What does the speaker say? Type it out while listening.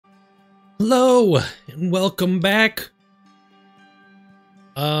Hello and welcome back.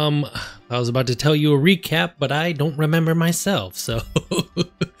 I was about to tell you a recap, but I don't remember myself, so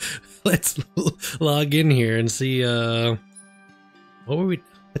let's log in here and see what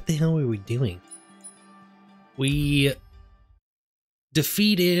the hell were we doing? We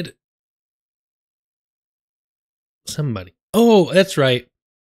defeated somebody. Oh, that's right.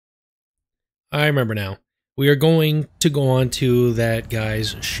 I remember now. We are going to go on to that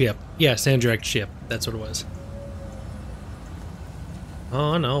guy's ship. Yeah, Sandrakk's ship. That's what it was.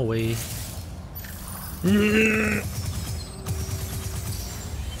 Oh, no, wait. Yeah,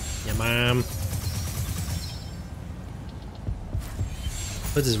 mom.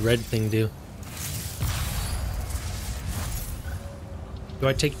 What does this red thing do? Do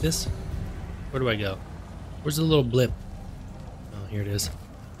I take this? Where do I go? Where's the little blip? Oh, here it is.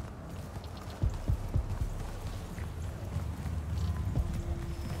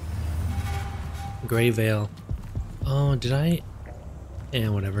 Gray Veil. Oh, did I? Yeah,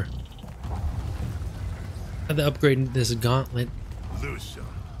 whatever. I had to upgrade this gauntlet. Lucium,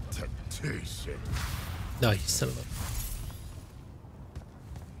 Thaddeus. No, you son of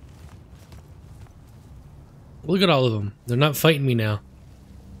a... Look at all of them. They're not fighting me now.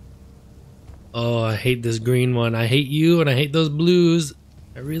 Oh, I hate this green one. I hate you and I hate those blues.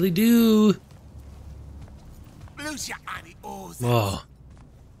 I really do. Oh.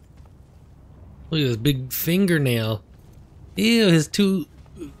 Look at this big fingernail. Ew, his two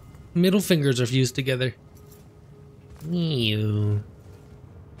middle fingers are fused together. Ew.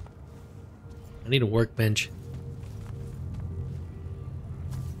 I need a workbench.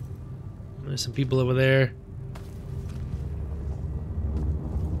 There's some people over there.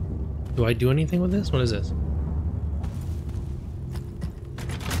 Do I do anything with this? What is this?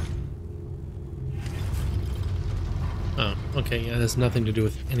 Oh, okay, yeah, that's nothing to do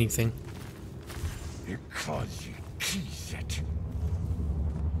with anything. Because you keys it.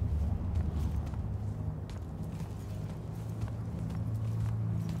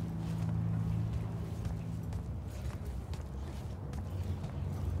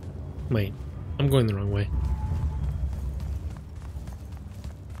 Wait, I'm going the wrong way.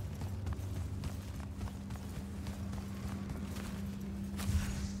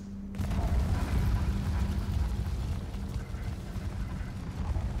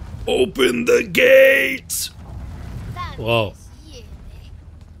 Open the gates! Whoa.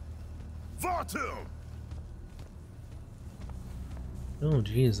 Oh,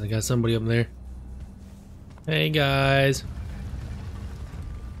 jeez, I got somebody up there. Hey, guys.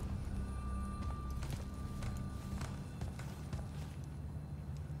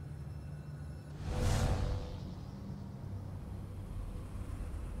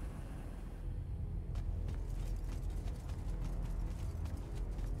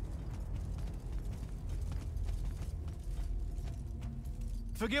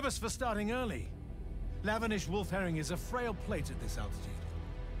 Forgive us for starting early. Lavinish wolf herring is a frail plate at this altitude.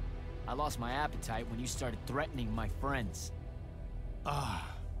 I lost my appetite when you started threatening my friends. Ah,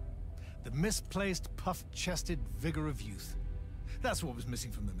 the misplaced, puff-chested vigor of youth. That's what was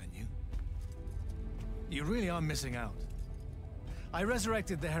missing from the menu. You really are missing out. I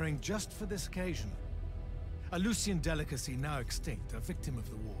resurrected the herring just for this occasion. A Lucian delicacy now extinct, a victim of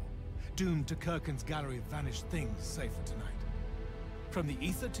the war, doomed to Kirkan's gallery of vanished things, safe for tonight. From the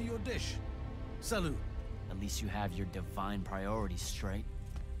ether to your dish. Salute. At least you have your divine priorities straight.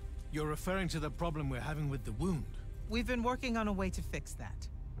 You're referring to the problem we're having with the wound. We've been working on a way to fix that.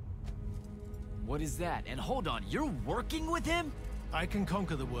 What is that? And hold on, you're working with him? I can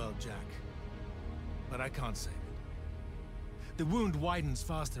conquer the world, Jack. But I can't save it. The wound widens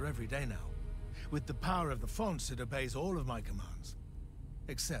faster every day now. With the power of the fonts, it obeys all of my commands.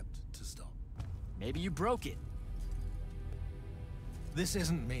 Except to stop. Maybe you broke it. This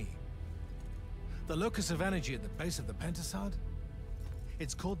isn't me. The locus of energy at the base of the Pentasod?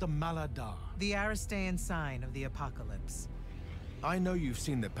 It's called the Maladar. The Aristean sign of the apocalypse. I know you've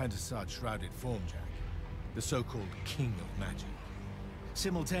seen the Pentasod's shrouded form, Jack. The so-called King of Magic.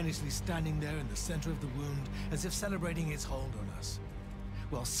 Simultaneously standing there in the center of the wound, as if celebrating its hold on us,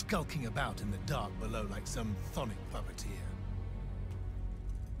 while skulking about in the dark below like some chthonic puppeteer.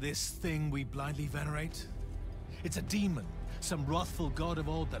 This thing we blindly venerate? It's a demon. Some wrathful god of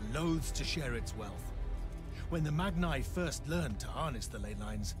old that loathes to share its wealth. When the Magni first learned to harness the ley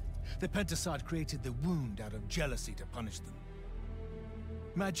lines, the Pentasod created the wound out of jealousy to punish them.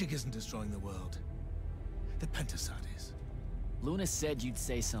 Magic isn't destroying the world. The Pentasod is. Luna said you'd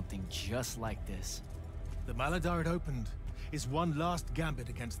say something just like this. The Maladar it opened is one last gambit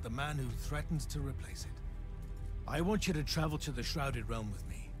against the man who threatens to replace it. I want you to travel to the Shrouded Realm with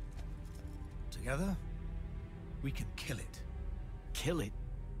me. Together, we can kill it. Kill it?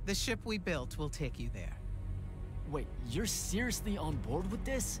 The ship we built will take you there. Wait, you're seriously on board with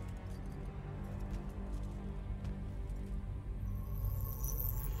this?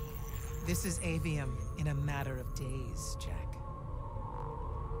 This is Aveum in a matter of days, Jack.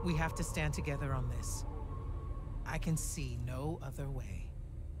 We have to stand together on this. I can see no other way.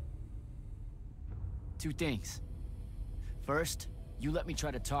 Two things. First, you let me try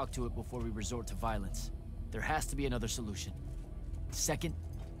to talk to it before we resort to violence. There has to be another solution. Second,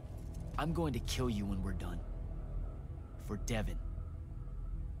 I'm going to kill you when we're done. For Devyn.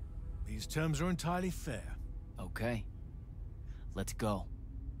 These terms are entirely fair. Okay. Let's go.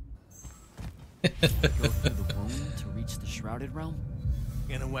 Go through the wound to reach the Shrouded Realm?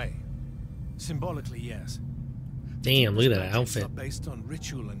 In a way. Symbolically, yes. Damn, look at that Magics outfit. are based on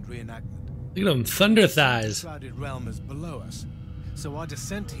ritual and reenactment. Look at them thunder The thighs. Shrouded Realm is below us, so our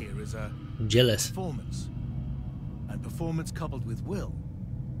descent here is a I'm jealous. performance. And performance coupled with will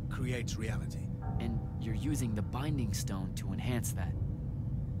creates reality. And you're using the Binding Stone to enhance that.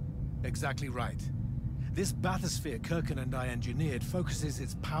 Exactly right. This bathysphere Kirkan and I engineered focuses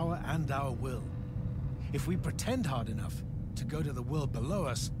its power and our will. If we pretend hard enough to go to the world below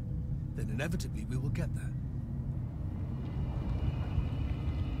us, then inevitably we will get there.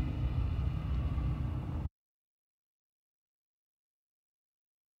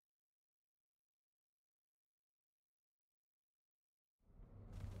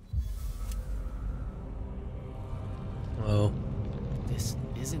 Whoa. This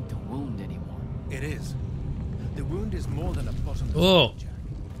isn't the wound anymore. It is. The wound is more than a bottomless Whoa. pit, Jack.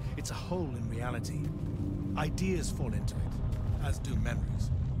 It's a hole in reality. Ideas fall into it, as do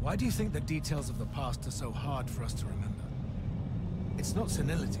memories. Why do you think the details of the past are so hard for us to remember? It's not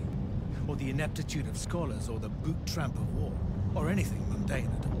senility, or the ineptitude of scholars, or the boot tramp of war, or anything mundane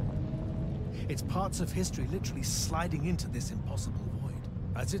at all. It's parts of history literally sliding into this impossible void.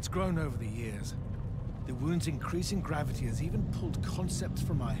 As it's grown over the years, the wound's increasing gravity has even pulled concepts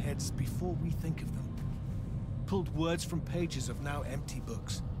from our heads before we think of them. Pulled words from pages of now empty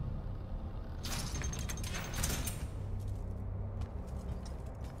books.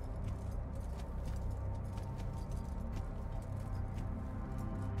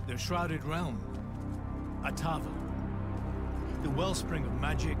 The Shrouded Realm. Atava. The wellspring of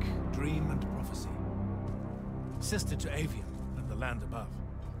magic, dream, and prophecy. Sister to Aveum and the land above.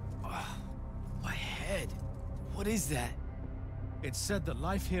 My head. What is that? It's said that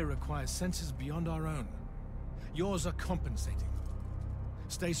life here requires senses beyond our own. Yours are compensating.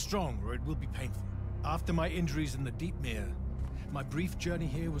 Stay strong, or it will be painful. After my injuries in the Deep Mere, my brief journey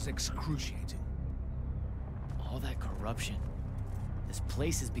here was excruciating. All that corruption. This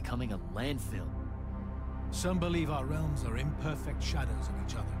place is becoming a landfill. Some believe our realms are imperfect shadows of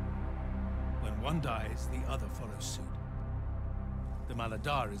each other. When one dies, the other follows suit. The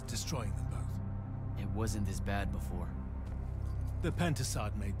Maladar is destroying them both. It wasn't this bad before. The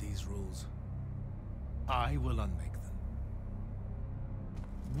Pentasad made these rules. I will unmake them.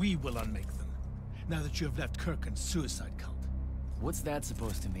 We will unmake them, now that you have left Kirkan's suicide cult. What's that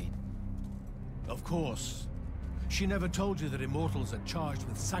supposed to mean? Of course. She never told you that immortals are charged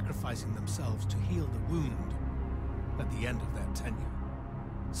with sacrificing themselves to heal the wound at the end of their tenure.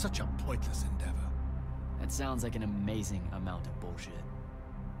 Such a pointless endeavor. That sounds like an amazing amount of bullshit.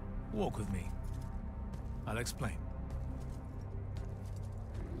 Walk with me. I'll explain.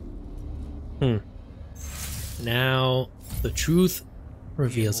 Now the truth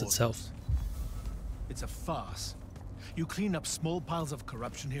reveals The itself. Immortals. It's a farce. You clean up small piles of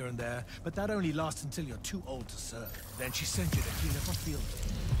corruption here and there, but that only lasts until you're too old to serve. Then she sends you to clean up a field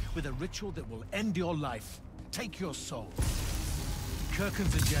with a ritual that will end your life, take your soul.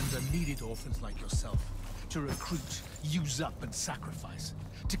 Kirkan's agenda needed orphans like yourself to recruit, use up, and sacrifice,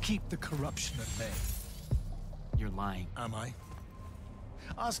 to keep the corruption at bay. You're lying. Am I?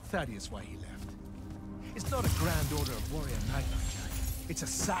 Ask Thaddeus why he left. It's not a grand order of warrior knight, Jack. It's a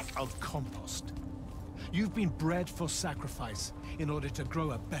sack of compost. You've been bred for sacrifice in order to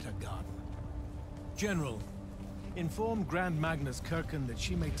grow a better garden. General, inform Grand Magnus Kirkan that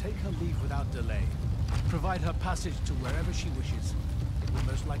she may take her leave without delay. Provide her passage to wherever she wishes. It will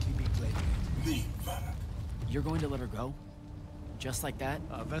most likely be Gladiator. Leave. You're going to let her go? Just like that?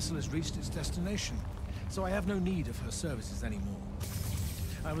 Our vessel has reached its destination, so I have no need of her services anymore.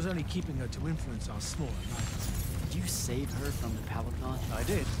 I was only keeping her to influence our smaller alliance. Did you save her from the Palathon? I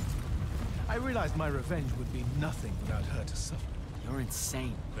did. I realized my revenge would be nothing without her to suffer. You're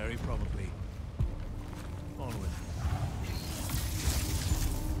insane. Very probably. Onward.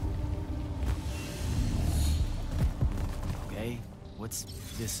 Okay, What's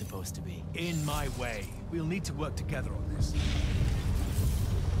this supposed to be? In my way. We'll need to work together on this.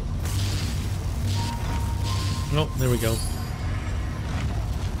 Oh, there we go.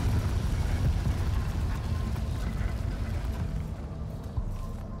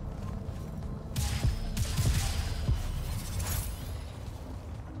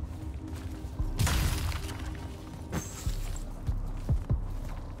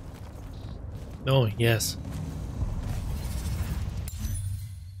 Oh, yes.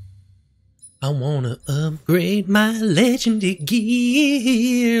 I wanna upgrade my legendary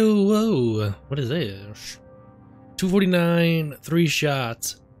gear. Whoa, what is this? 249, 3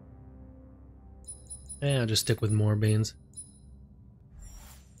 shots. Yeah, I'll just stick with more beans.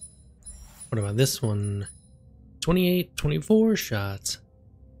 What about this one? 28, 24 shots.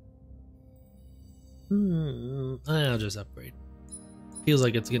 I'll just upgrade. Feels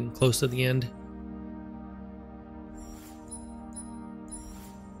like it's getting close to the end.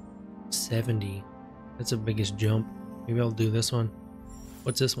 70. That's the biggest jump. Maybe I'll do this one.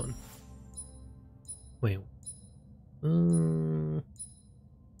 What's this one? Wait.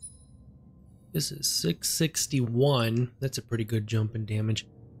 This is 661. That's a pretty good jump in damage.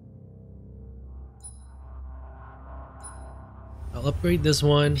 I'll upgrade this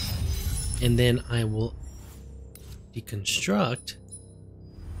one, and then I will deconstruct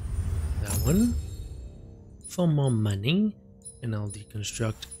that one for more money. And I'll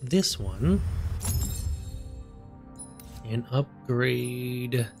deconstruct this one and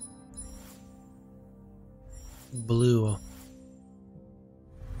upgrade blue.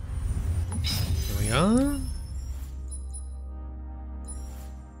 There we are.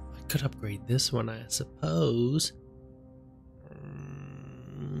 I could upgrade this one, I suppose. I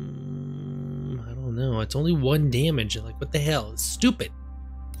don't know. It's only 1 damage. Like, what the hell? It's stupid.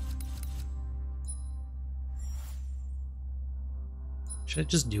 Should I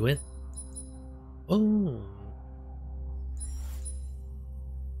just do it? Oh.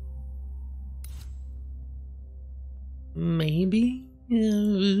 Maybe?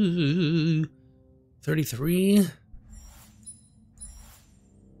 33?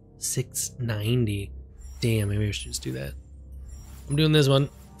 690. Damn, maybe I should just do that. I'm doing this one.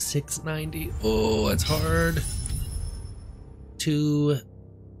 690. Oh, it's hard to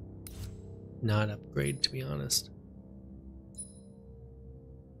not upgrade, to be honest.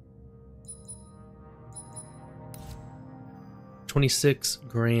 $26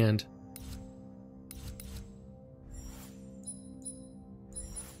 grand.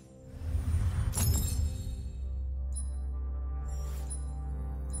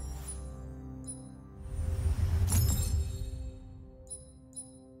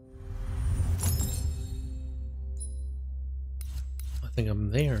 I think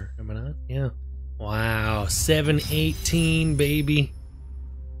I'm there, am I not? Yeah. Wow, 718, baby.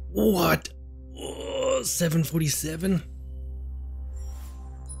 What? Oh, 747.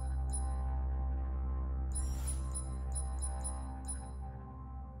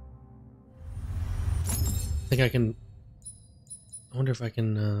 I think I can. I wonder if I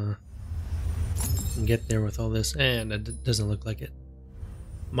can get there with all this. And it doesn't look like it.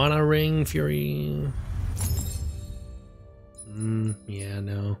 Mana Ring, Fury. Yeah,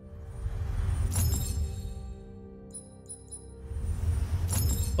 no.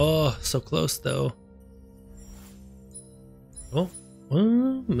 Oh, so close though. Oh,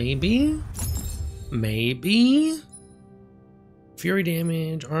 well, maybe. Maybe. Fury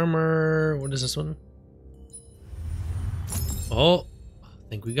damage, armor. What is this one? Oh, I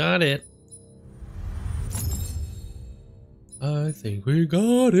think we got it. I think we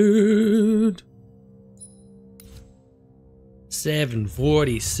got it.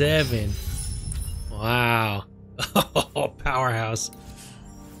 747. Wow. Oh, powerhouse.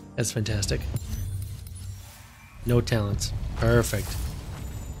 That's fantastic. No talents. Perfect.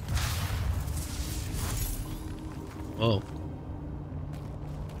 Oh.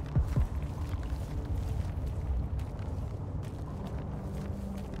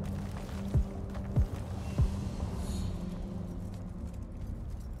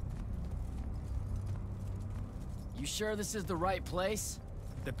 You sure this is the right place?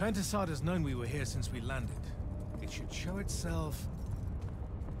 The Pentasod has known we were here since we landed. It should show itself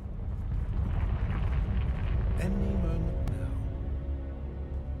any moment now.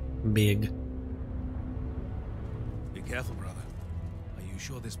 Big. Be careful, brother. Are you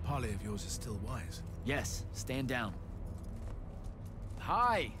sure this parley of yours is still wise? Yes, stand down.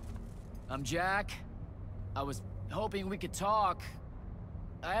 Hi, I'm Jack. I was hoping we could talk.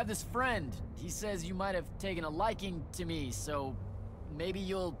 I have this friend. He says you might have taken a liking to me, so maybe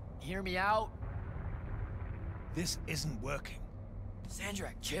you'll hear me out? This isn't working.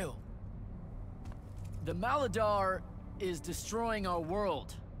 Sandrakk, chill. The Maladar is destroying our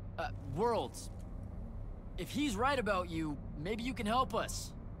world. Worlds. If he's right about you, maybe you can help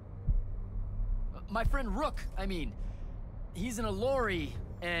us. My friend Rook, I mean. He's an Aelori,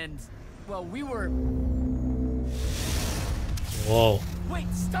 and, well, we were... Whoa.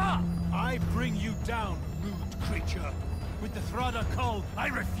 Wait, stop! I bring you down, rude creature. With the Thrada call, I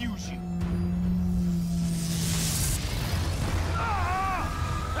refuse you. Ah!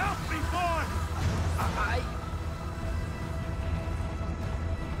 Help me, boy!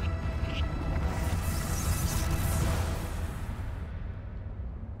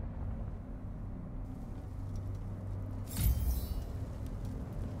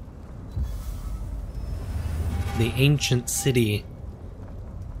 The ancient city.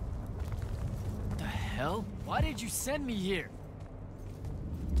 What the hell? Why did you send me here?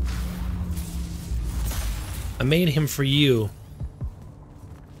 I made him for you.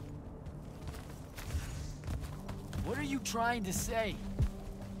 What are you trying to say?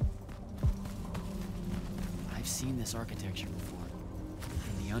 I've seen this architecture before.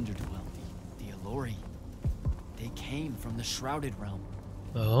 In the Underdwell, the Aelori. They came from the Shrouded Realm.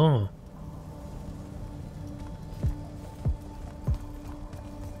 Oh.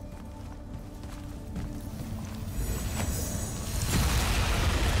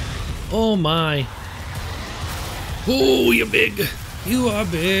 Oh my. Oh, you're big. You are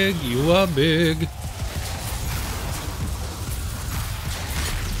big. You are big.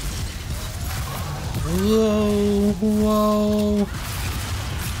 Whoa. Whoa.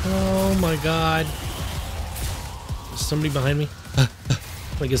 Oh my god. Is somebody behind me?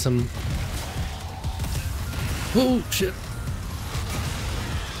 I guess I'm... Oh shit.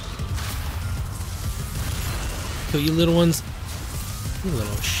 Kill you little ones. You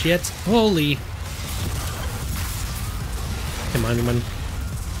little shit. Holy. Come on, come on.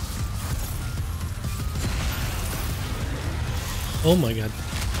 Oh my god.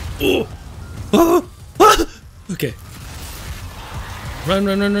 Oh! Oh! Ah! Okay. Run,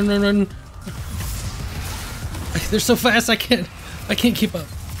 run, run, run, run, run. They're so fast I can't keep up.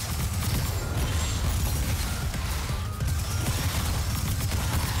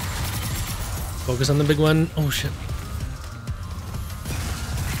 Focus on the big one. Oh shit.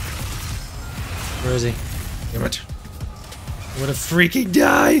 Where is he? Damn it. What a freaking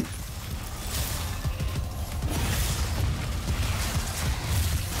die!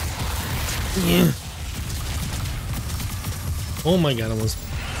 Yeah. Oh my god, almost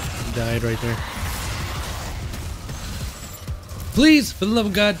died right there. Please, for the love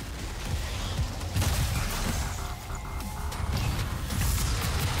of God.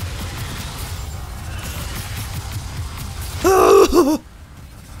 Oh!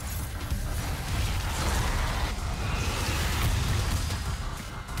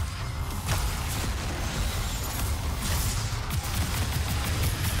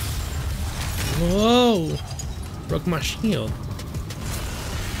 Whoa! Broke my shield.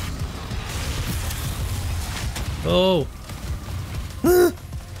 Oh! Huh?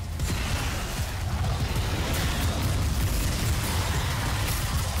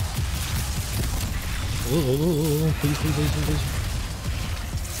 Oh, please, please, please, please.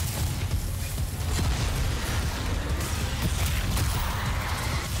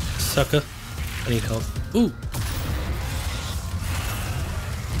 Sucker. I need help. Ooh!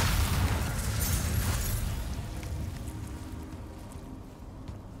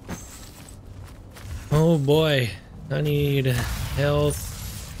 Oh boy, I need health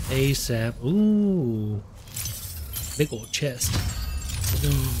ASAP. Ooh, big old chest.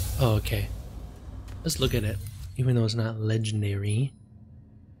 Oh, okay. Let's look at it, even though it's not legendary.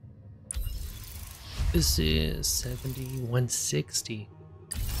 This is 7160.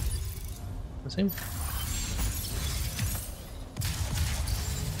 The same.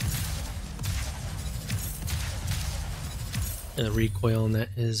 And the recoil on that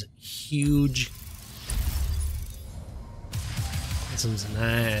is huge. This one's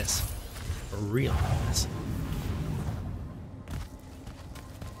nice. Real nice.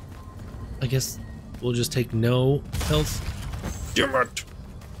 I guess we'll just take no health. Damn it!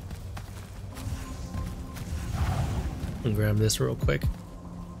 And grab this real quick.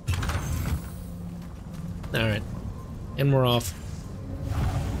 Alright. And we're off.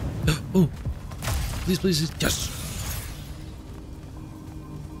 Oh! Please, please, please. Yes!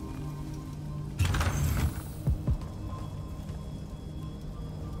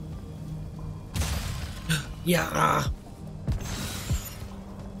 Yeah.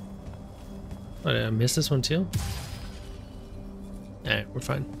 Oh, did I miss this one too? Alright, we're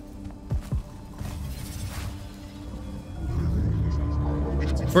fine.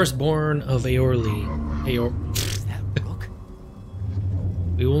 Firstborn of Aelori. Is that Rook?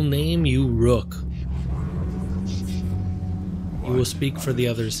 We will name you Rook. You will speak for the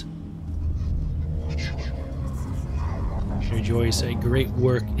others. Rejoice, a great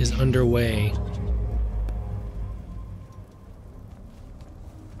work is underway.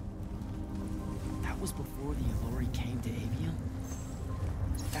 That was before the Aelori came to Aveum?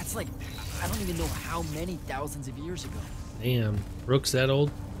 That's like, I don't even know how many thousands of years ago. Damn, Rook's that old?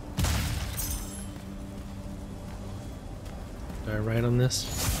 Did I write on this?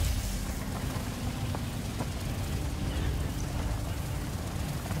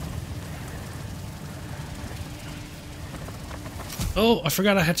 Oh, I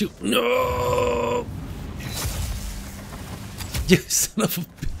forgot I had to. No! You son of a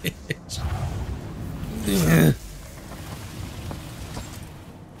bitch.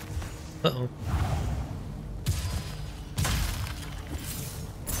 Uh-oh.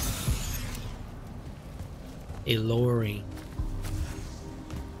 Aelori.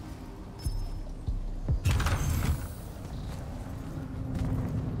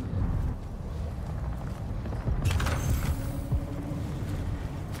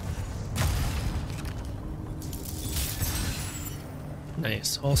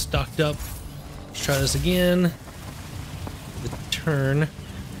 Nice, all stocked up. Let's try this again. The turn.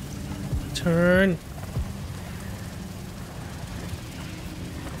 Turn.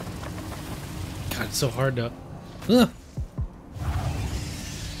 God, it's so hard to. Ugh.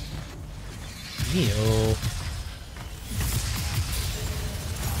 Ew.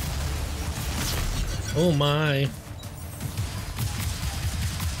 Oh my.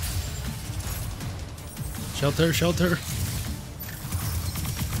 Shelter, shelter.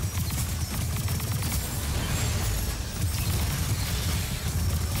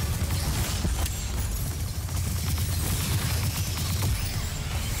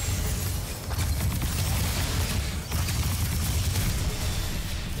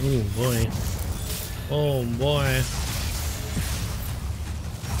 Oh boy. Oh boy.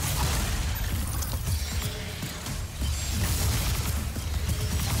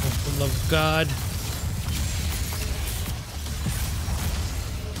 Oh, for the love of God.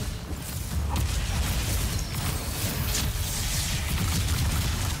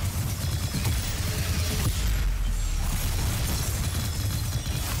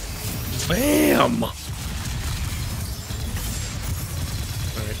 Bam!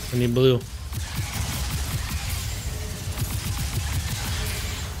 I need blue.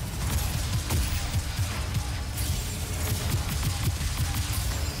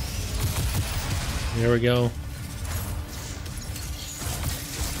 There we go.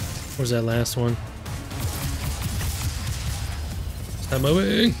 Where's that last one? Stop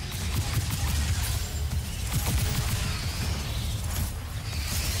moving!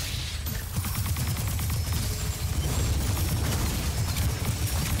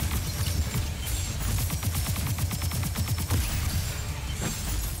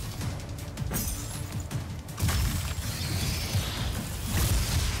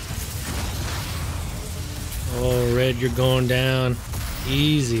 Oh, Red, you're going down.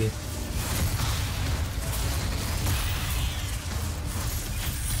 Easy.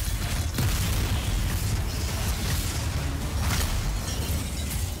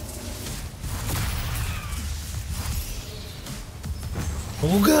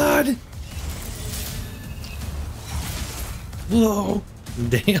 Oh, God. Whoa.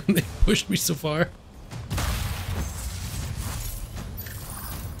 Damn, they pushed me so far.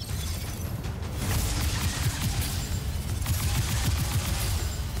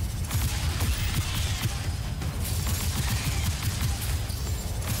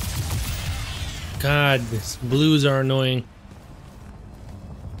 God, these blues are annoying.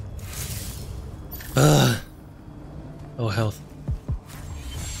 Ugh. Oh, health.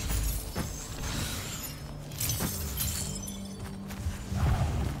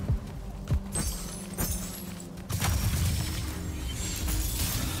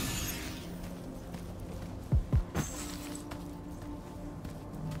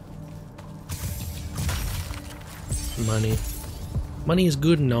 Money. Money is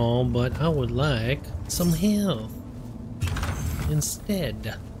good and all, but I would like some health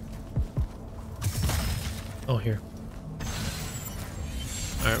instead. Oh, here.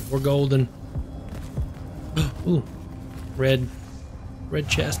 Alright, we're golden. Ooh. Red. Red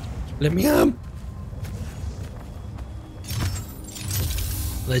chest. Let me up!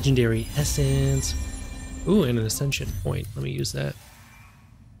 Legendary essence. Ooh, and an ascension point. Let me use that.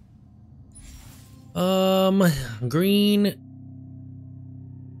 Green.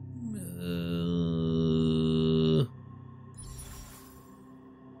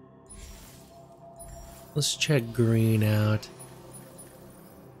 Let's check green out.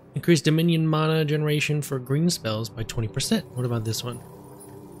 Increase Dominion mana generation for green spells by 20%. What about this one?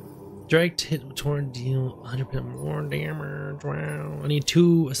 Direct hit with torn deal 100% more damage. Wow. I need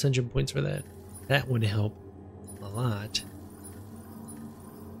 2 ascension points for that. That would help a lot.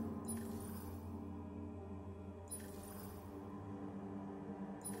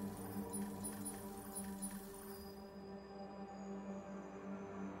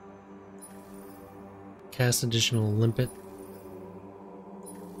 Cast additional limpet.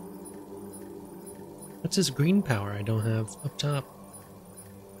 What's this green power I don't have up top?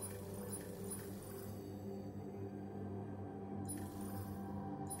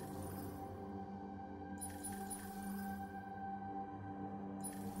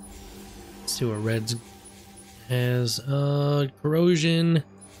 Let's see what red's has. Corrosion.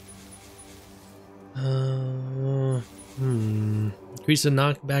 Increase the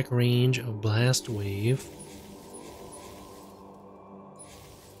knockback range of blast wave.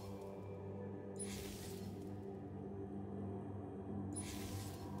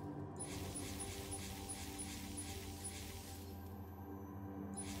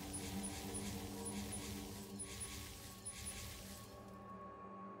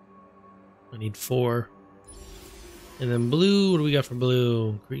 I need 4. And then blue, what do we got for blue?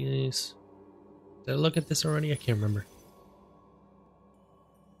 Increase. Did I look at this already? I can't remember.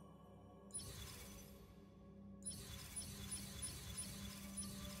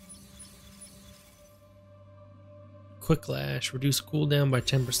 Quick Lash, reduce cooldown by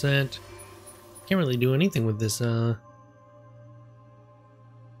 10%. Can't really do anything with this,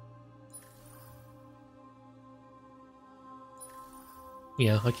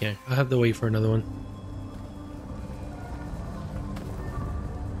 Yeah, okay. I'll have to wait for another one.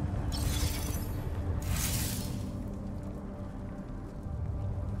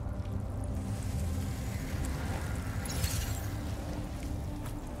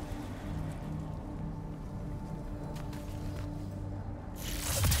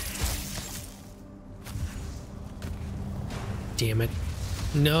 Damn it.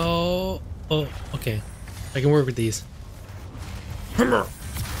 No. Oh, okay. I can work with these. Hammer.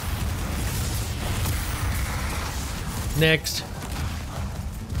 Next.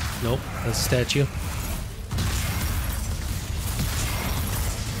 Nope, that's a statue.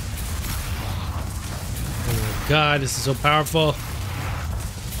 Oh my god, this is so powerful.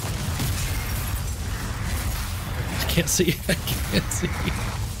 I can't see. I can't see.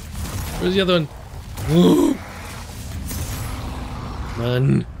 Where's the other one? Woo.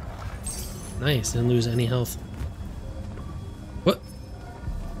 Run. Nice, didn't lose any health. What?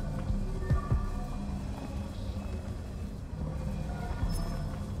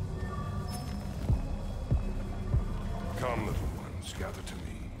 Come, little ones, gather to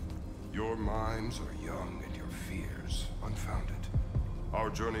me. Your minds are young and your fears unfounded.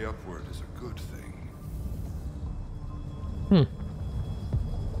 Our journey upward is a good thing.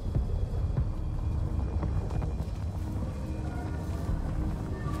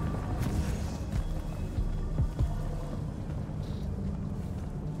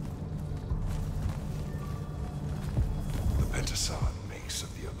 Makes of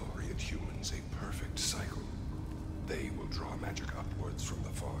the Aelori and humans a perfect cycle. They will draw magic upwards from the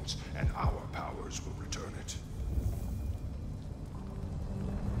fonts, and our powers will return it.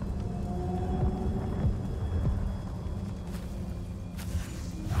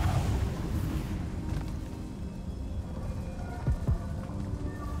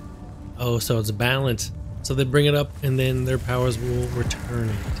 Oh, so it's balance. So they bring it up and then their powers will return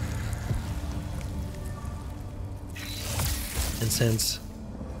it. And since...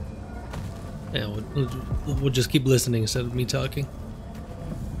 Yeah, we'll just keep listening instead of me talking.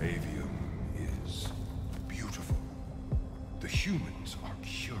 Aveum is beautiful. The humans are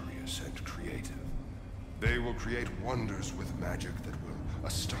curious and creative. They will create wonders with magic that will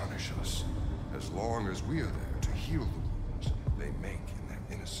astonish us, as long as we are there to heal the wounds they make in their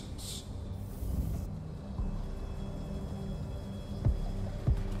innocence.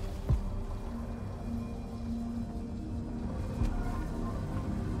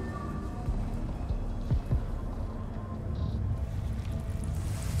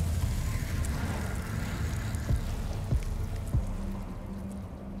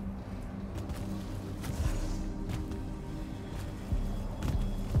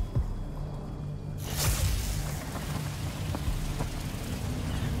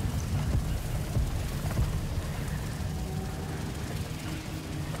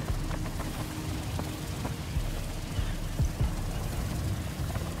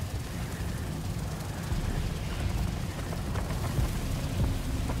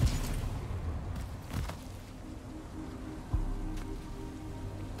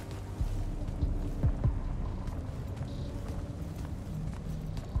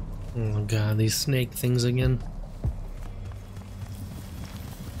 Oh god, these snake things again.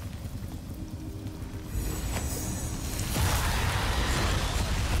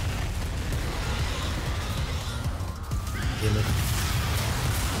 Damn it.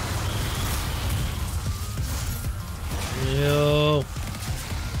 Yo.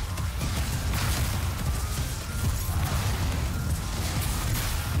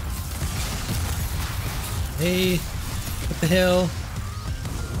 Hey, what the hell?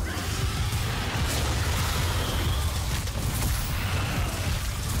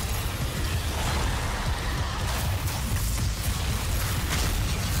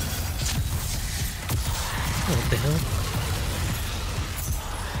 What the hell?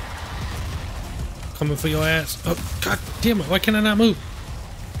 Coming for your ass. Oh, god damn it. Why can I not move?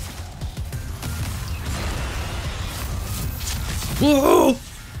 Whoa!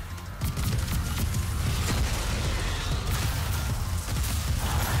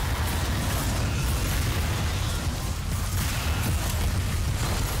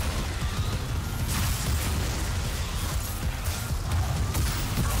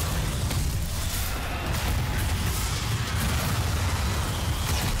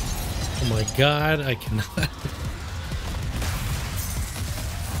 Oh my god, I cannot.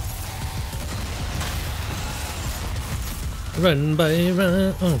 Run, by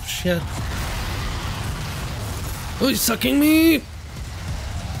run. Oh shit. Oh, he's sucking me!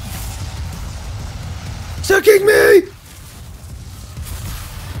 Sucking me!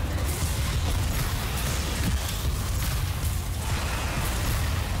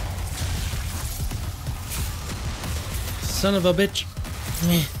 Son of a bitch.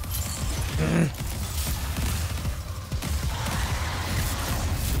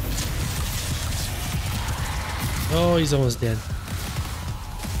 Oh, he's almost dead.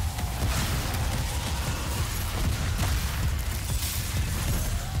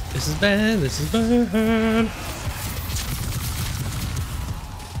 This is bad, this is bad.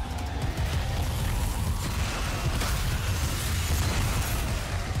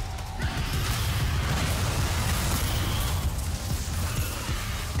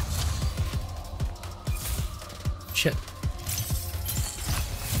 Shit.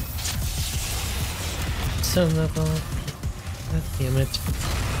 Son of a... God damn it.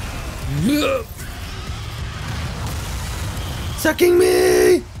 Sucking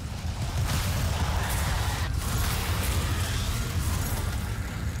me!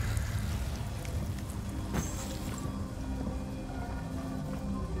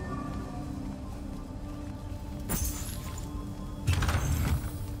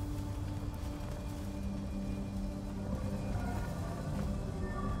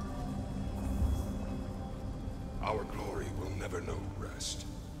 Our glory will never know rest.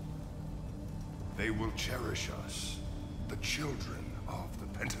 They will cherish us, the children of the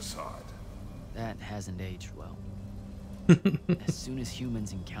Pentasod. That hasn't aged well. As soon as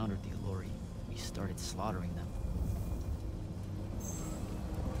humans encountered the Aelori, we started slaughtering them.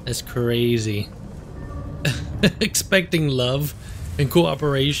 That's crazy. Expecting love and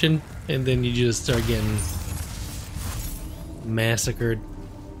cooperation, and then you just start getting massacred.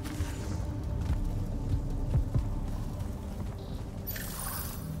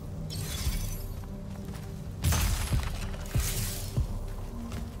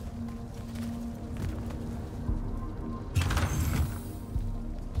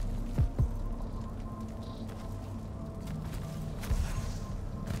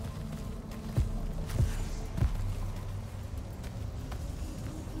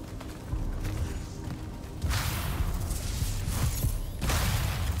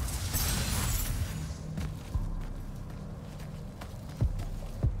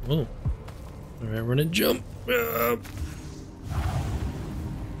 Oh. Alright, we're gonna jump.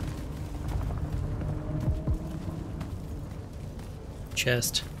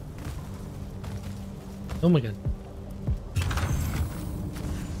 Chest. Oh my god.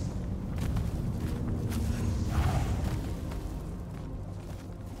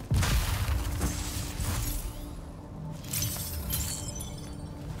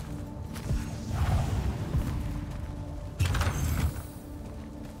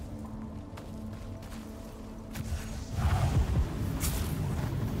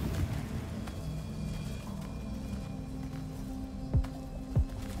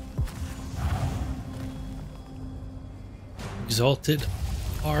 Exalted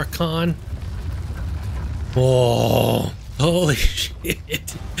Archon. Oh, holy shit.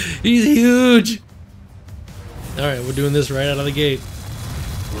 He's huge. All right, we're doing this right out of the gate.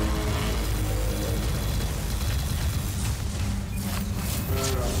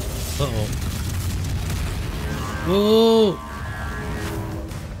 Uh-oh. Whoa.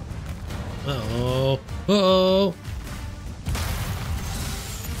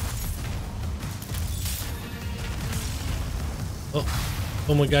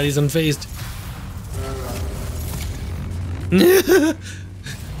 Oh my god, he's unfazed.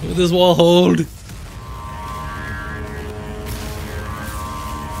 With this wall hold.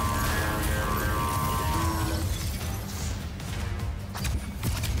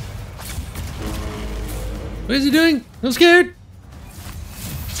 What is he doing? I'm scared.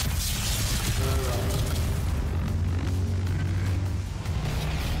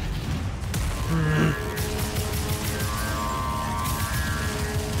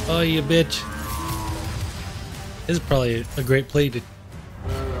 Oh, you bitch. This is probably a great place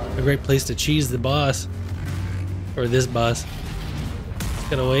to cheese the boss. Or this boss.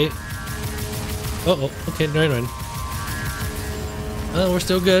 Gotta wait. Uh-oh, okay, run. Oh, we're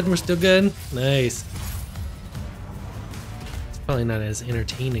still good, we're still good. Nice. It's probably not as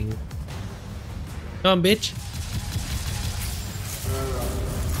entertaining. Come on, bitch.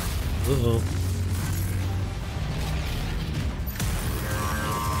 Uh-oh.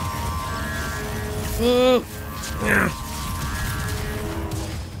 Oh!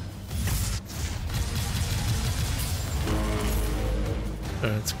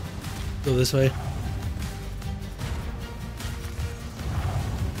 Alright, let's go this way.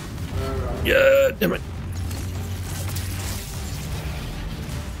 Yeah, damn it.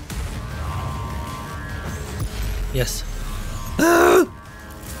 Yes. Ah!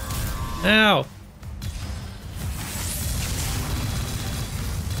 Ow!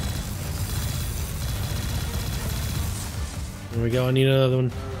 There we go, I need another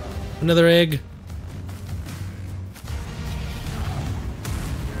one. Another egg.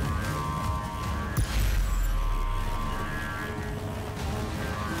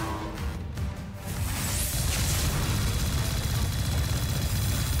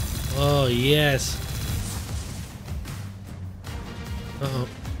 Oh, yes. Uh-oh,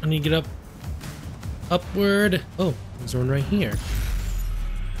 I need to get up. Upward. Oh, there's one right here.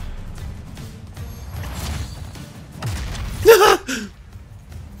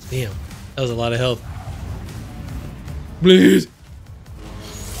 Damn, that was a lot of health. Please.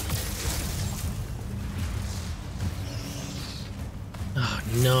 Oh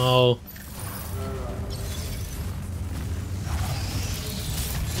no.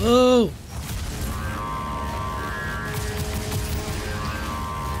 Whoa.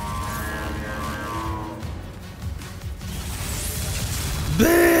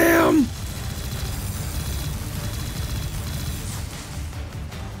 Bam.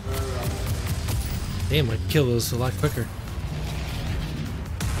 Damn, I kill those a lot quicker.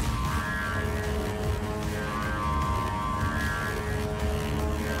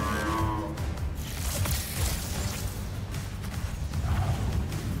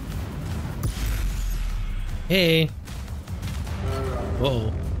 Hey.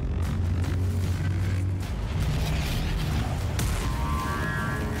 Whoa.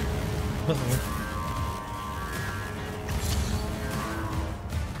 Uh-oh.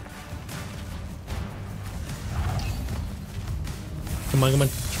 Come on, come on.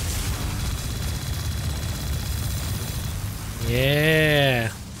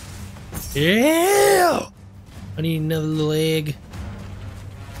 Yeah. Yeah. I need another little egg.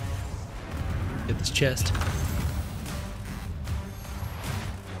 Get this chest.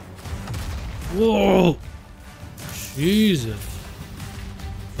 Whoa. Jesus.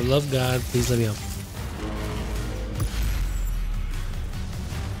 For love God, please let me up.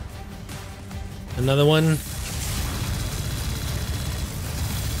 Another one.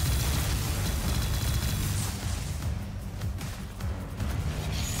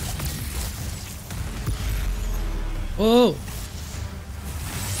 Whoa!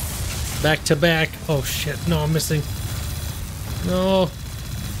 Back to back. Oh shit, no, I'm missing. No.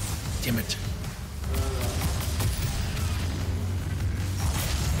 Damn it.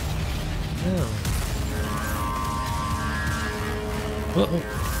 No. Uh-oh.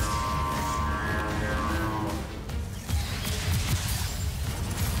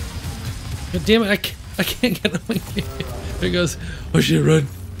 God damn it, I can't get away. There it goes. Oh shit, run.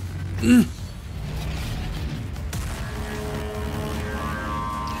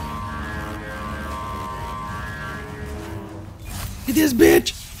 Get this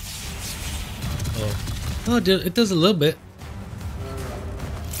bitch! Oh, it does a little bit.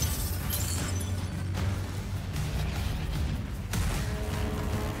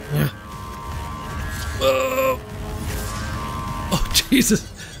 Yeah. Oh! Oh,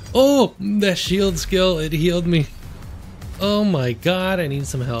 Jesus! Oh, that shield skill, it healed me. Oh my god, I need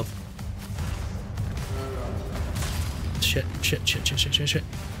some help. Shit.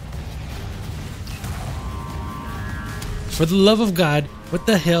 For the love of God, what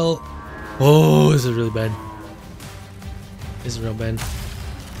the hell? Oh, this is really bad. This is real bad.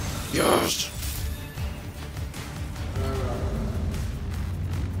 Yes!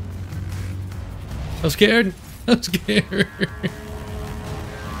 I'm scared. I'm scared.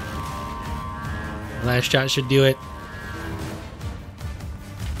 Last shot should do it.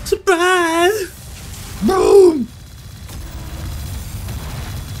 Surprise! Boom!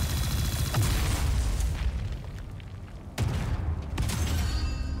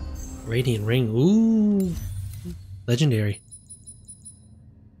 Radiant ring. Ooh. Legendary.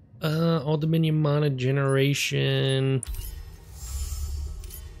 All Dominion mana generation.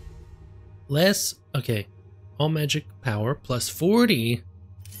 Less. Okay. All magic power plus 40.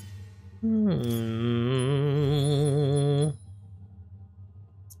 I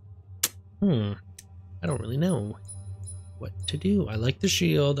don't really know what to do. I like the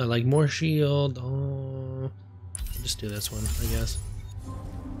shield. I like more shield. Oh, I'll just do this one, I guess.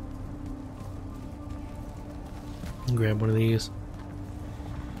 Grab one of these.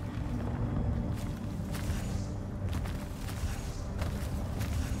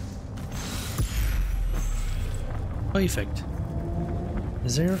 Perfect.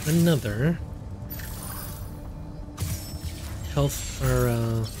 Is there another health or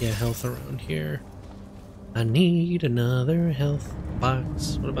yeah, health around here? I need another health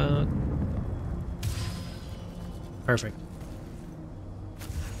box. What about? Perfect.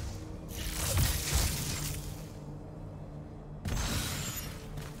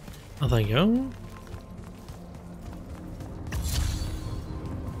 Oh, thank you.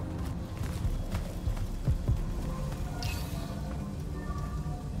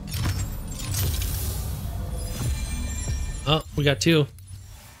 Oh, we got two.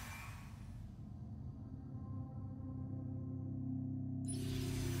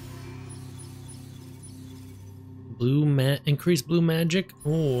 Increase blue magic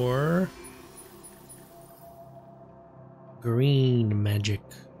or green magic.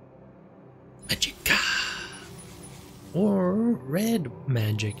 Magica. Or red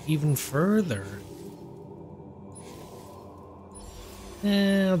magic, even further.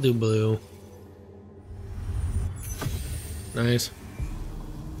 I'll do blue. Nice.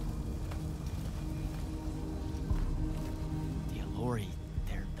 The Aelori,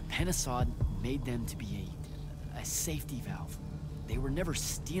 the Penasod made them to be a safety valve. They were never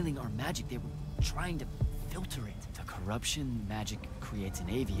stealing our magic, they were trying to filter it. The corruption magic creates in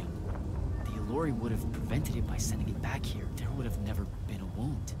Aveum. The Aelori would have prevented it by sending it back here. There would have never been a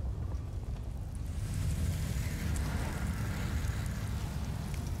wound.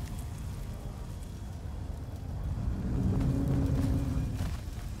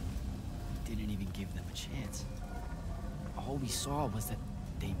 All we saw was that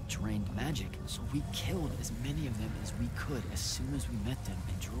they drained magic, so we killed as many of them as we could as soon as we met them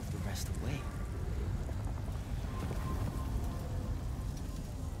and drove the rest away.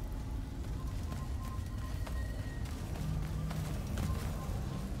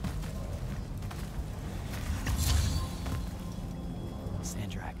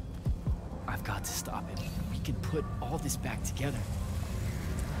 Sandrakk, I've got to stop it. We can put all this back together.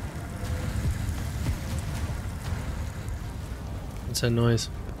 What's that noise?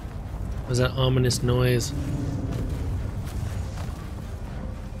 What's that ominous noise?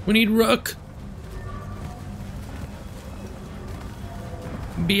 We need Rook!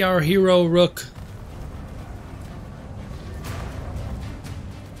 Be our hero, Rook.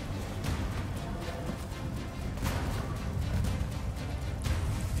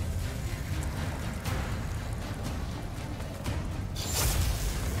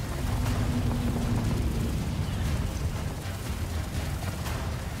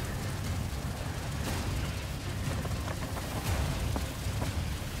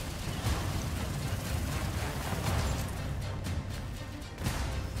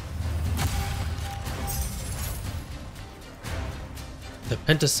 The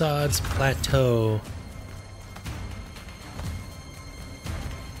Pentasod's Plateau.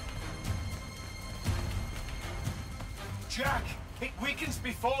 Jack, it weakens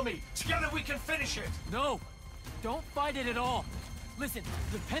before me. Together we can finish it. No, don't fight it at all. Listen,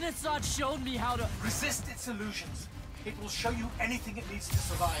 the Penasod showed me how to resist its illusions. It will show you anything it needs to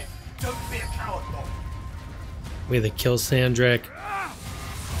survive. Don't be a coward, Bob. We had to kill Sandrakk.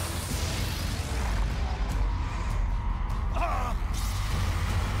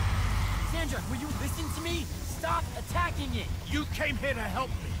 Sandrakk, will you listen to me? Stop attacking it! You came here to help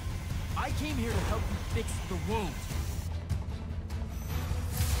me. I came here to help you fix the wound.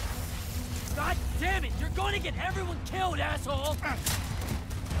 God damn it! You're going to get everyone killed, asshole!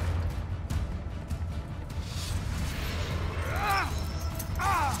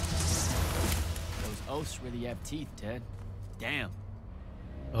 Those oaths really have teeth, Ted. Damn.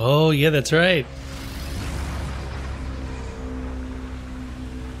 Oh, yeah, that's right.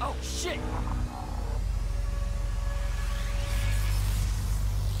 Oh, shit!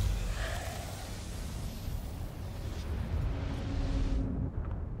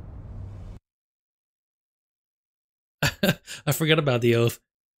 I forgot about the oath.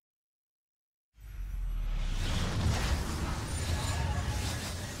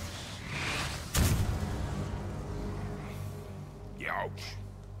 Ouch.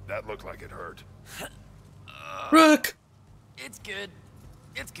 That looked like it hurt. Rook! It's good.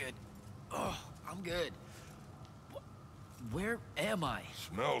 It's good. Oh, I'm good. Where am I?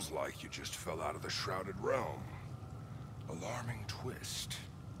 Smells like you just fell out of the Shrouded Realm. Alarming twist.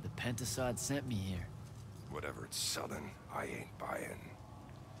 The Pentasod sent me here. Whatever it's selling, I ain't buying.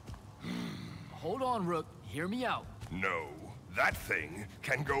 Hold on, Rook. Hear me out. No, that thing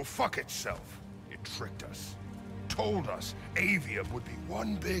can go fuck itself. It tricked us. Told us Aveum would be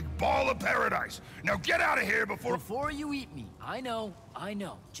one big ball of paradise. Now get out of here before... Before you eat me. I know.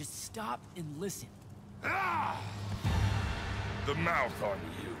 Just stop and listen. Ah! The mouth on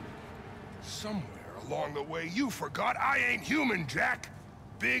you. Somewhere along the way you forgot I ain't human, Jack.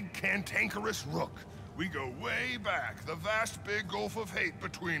 Big cantankerous Rook. We go way back. The vast big gulf of hate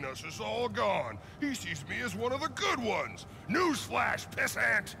between us is all gone. He sees me as one of the good ones. Newsflash,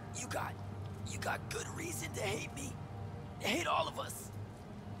 pissant! You got good reason to hate me. Hate all of us.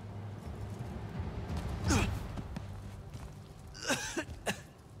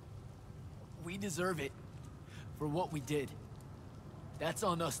 We deserve it for what we did. That's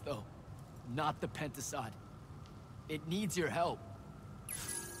on us, though, not the Pentasod. It needs your help.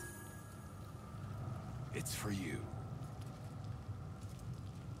 It's for you.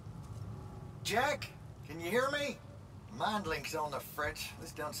 Jack, can you hear me? Mind link's on the fritz.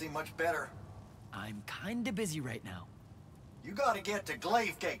 This don't seem much better. I'm kinda busy right now. You gotta get to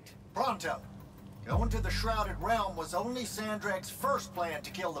Glavegate, pronto. Going to the Shrouded Realm was only Sandrakk's first plan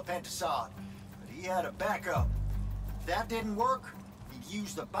to kill the Pentasod, but he had a backup. If that didn't work, he'd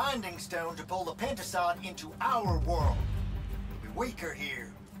use the Binding Stone to pull the Pentasod into our world. He'll be weaker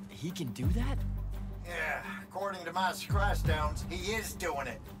here. He can do that? Yeah, according to my scry stones, he is doing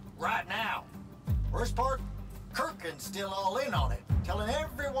it. Right now. Worst part? Kirkan's still all in on it, telling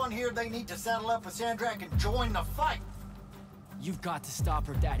everyone here they need to saddle up with Sandrakk and join the fight. You've got to stop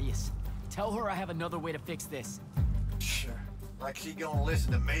her, Thaddeus. Tell her I have another way to fix this. Sure, like she gonna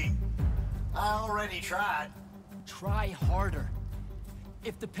listen to me. I already tried. Try harder.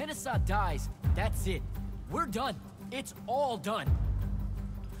 If the Pentasod dies, that's it. We're done. It's all done.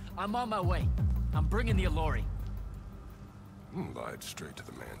 I'm on my way. I'm bringing the Aelori. Lied straight to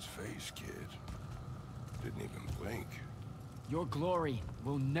the man's face, kid. Didn't even blink. Your glory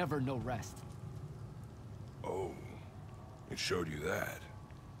will never know rest. Oh, it showed you that.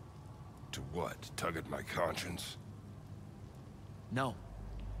 To what? Tug at my conscience? No.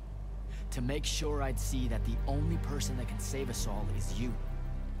 To make sure I'd see that the only person that can save us all is you.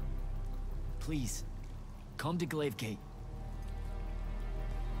 Please, come to Glavegate.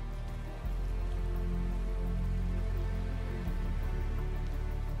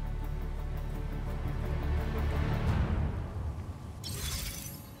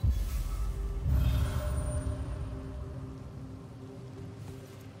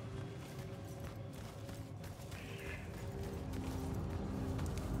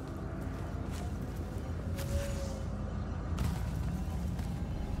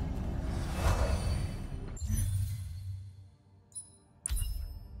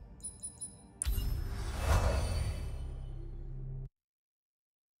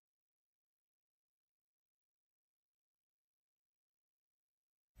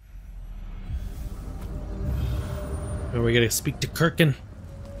 And we're gonna speak to Kirkan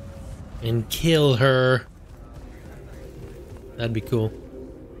and kill her. That'd be cool.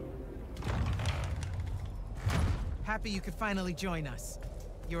 Happy you could finally join us.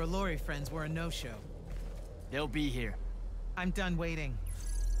 Your Aelori friends were a no-show. They'll be here. I'm done waiting.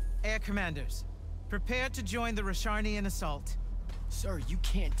 Air Commanders, prepare to join the Rasharnian assault. Sir, you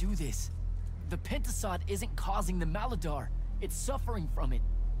can't do this. The Pentasod isn't causing the Maladar. It's suffering from it.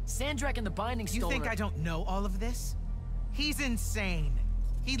 Sandrakk and the Binding Stone You think I don't know all of this? He's insane.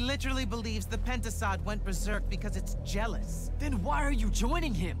 He literally believes the Pentasod went berserk because it's jealous. Then why are you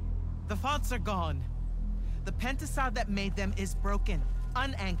joining him? The fonts are gone. The Pentasod that made them is broken,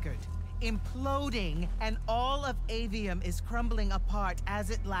 unanchored, imploding, and all of Aveum is crumbling apart as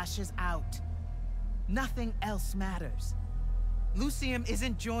it lashes out. Nothing else matters. Lucium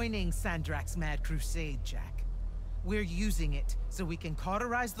isn't joining Sandrakk's mad crusade, Jack. We're using it so we can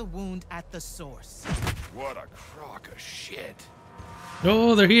cauterize the wound at the source. What a crock of shit.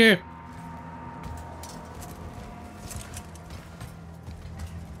 Oh, they're here.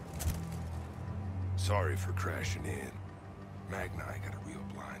 Sorry for crashing in. Magni got a real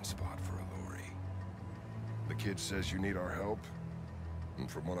blind spot for Aelori. The kid says you need our help. And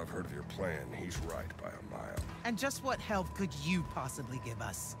from what I've heard of your plan, he's right by a mile. And just what help could you possibly give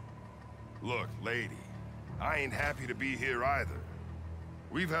us? Look, lady, I ain't happy to be here either.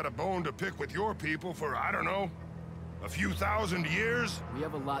 We've had a bone to pick with your people for, I don't know, a few thousand years? We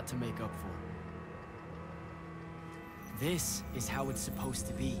have a lot to make up for. This is how it's supposed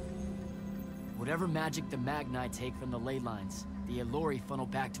to be. Whatever magic the Magni take from the ley lines, the Aelori funnel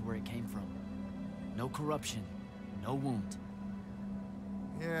back to where it came from. No corruption, no wound.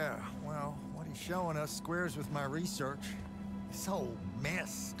 Yeah, well, what he's showing us squares with my research. This whole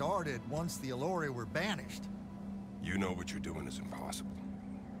mess started once the Aelori were banished. You know what you're doing is impossible.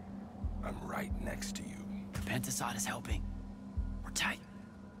 I'm right next to you. The Pentasod is helping. We're tight.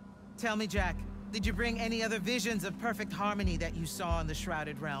 Tell me, Jack, did you bring any other visions of perfect harmony that you saw in the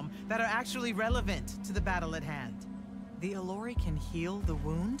Shrouded Realm that are actually relevant to the battle at hand? The Aelori can heal the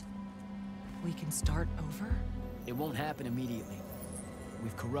wound? We can start over? It won't happen immediately.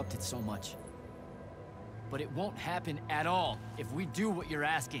 We've corrupted so much. But it won't happen at all if we do what you're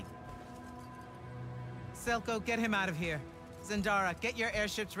asking. Selko, get him out of here. Zendara, get your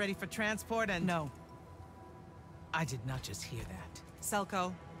airships ready for transport and... No. I did not just hear that.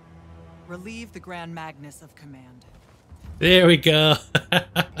 Selko, relieve the Grand Magnus of command. There we go.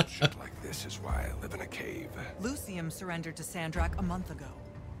 Shit like this is why I live in a cave. Lucium surrendered to Sandrakk a month ago.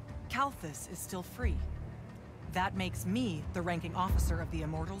 Kalthus is still free. That makes me the ranking officer of the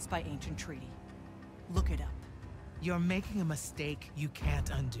Immortals by ancient treaty. Look it up. You're making a mistake you can't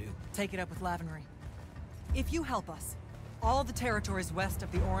undo. Take it up with Lavenry. If you help us, all the territories west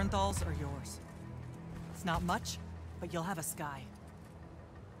of the Orenthals are yours. It's not much, but you'll have a sky.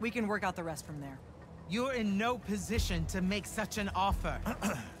 We can work out the rest from there. You're in no position to make such an offer.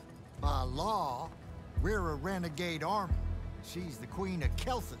 By law, we're a renegade army. She's the queen of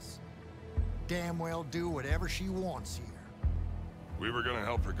Kalthus. Damn well do whatever she wants here. We were gonna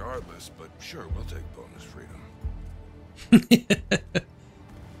help regardless, but sure, we'll take bonus freedom.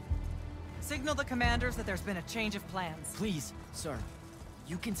 Signal the commanders that there's been a change of plans. Please, sir.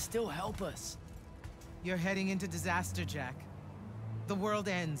 You can still help us. You're heading into disaster, Jack. The world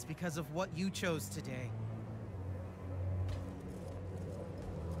ends because of what you chose today.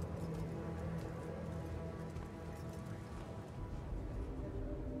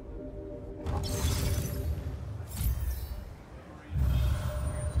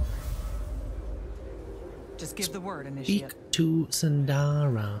 Just give the word, Initiate. Speak to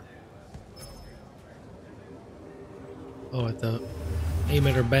Zendara. Oh, at the aim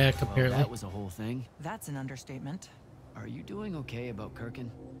at her back, apparently. That was a whole thing. That's an understatement. Are you doing okay about Kirkan?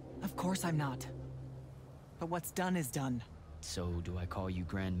 Of course I'm not. But what's done is done. So, do I call you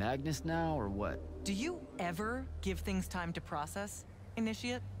Grand Magnus now, or what? Do you ever give things time to process,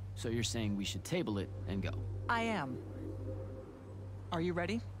 Initiate? So you're saying we should table it and go? I am. Are you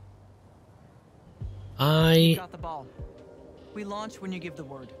ready? I Got the ball. We launch when you give the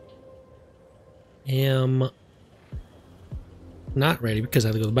word. am not ready because I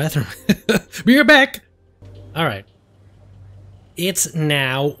have to go to the bathroom. Be right back. All right. It's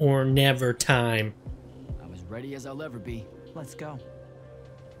now or never time. I'm as ready as I'll ever be. Let's go.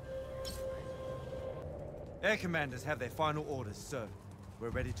 Air commanders have their final orders, sir. We're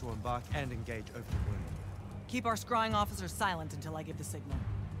ready to embark and engage over the wound. Keep our scrying officers silent until I give the signal.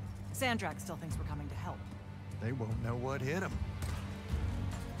 Sandrakk still thinks we're coming to help. They won't know what hit them.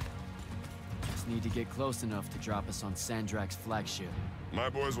 Just need to get close enough to drop us on Sandrakk's flagship. My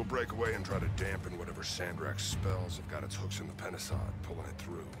boys will break away and try to dampen whatever Sandrakk's spells have got its hooks in the Pentasod, pulling it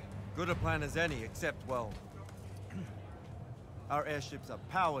through. Good a plan as any, except, well... our airships are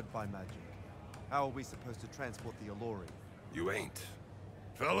powered by magic. How are we supposed to transport the Aelori? You ain't.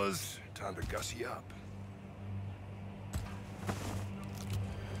 Fellas, time to gussy up.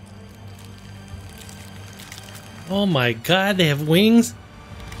 Oh my god, they have wings?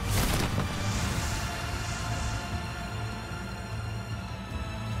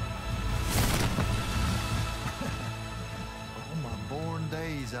 On my born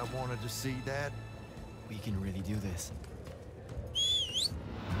days, I wanted to see that. We can really do this.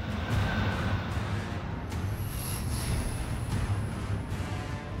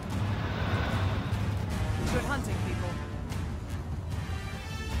 Good hunting, people.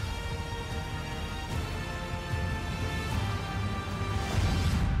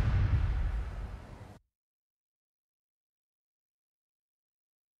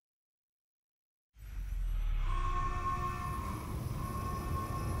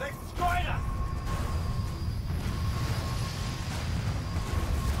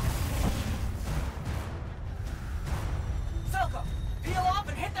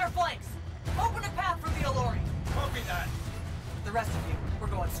 the rest of you, we're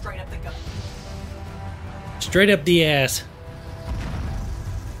going straight up the gut. Straight up the ass.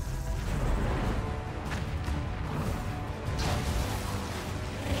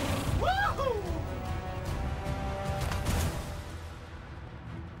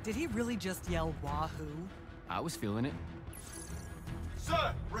 Did he really just yell wahoo? I was feeling it.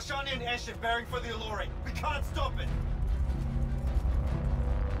 Sir, Roshani and Ash are bearing for the Aelori. We can't stop it.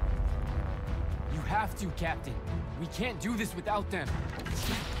 You have to, Captain. We can't do this without them.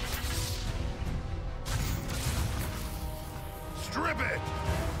 Strip it!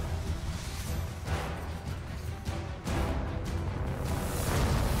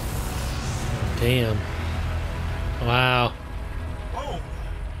 Damn. Wow. Oh!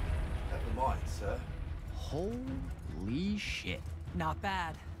 Never mind, sir. Holy shit. Not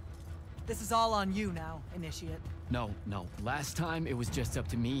bad. This is all on you now, Initiate. No. Last time it was just up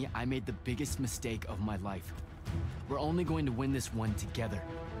to me. I made the biggest mistake of my life. We're only going to win this one together.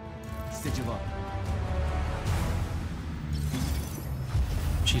 Sigil up.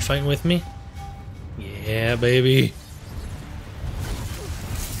 She fighting with me? Yeah, baby.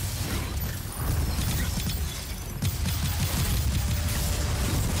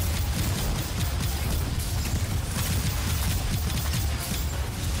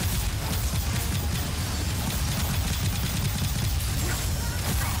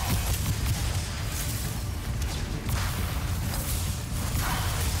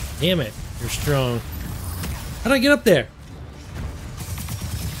 Damn it, you're strong. How'd I get up there?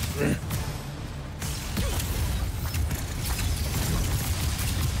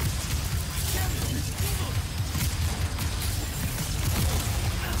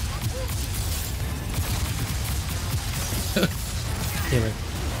 Damn it.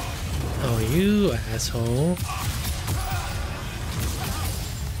 Oh, you asshole.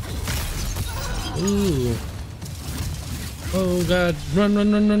 Ooh. Oh god, run.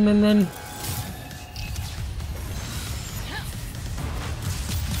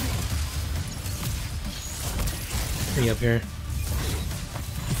 Hurry up here.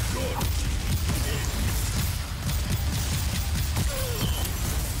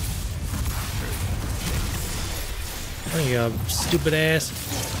 Oh, you stupid ass.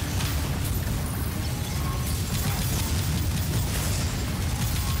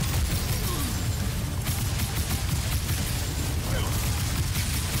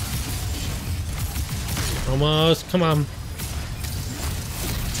 Almost, come on.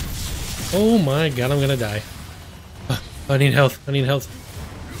 Oh my god, I'm gonna die. I need health,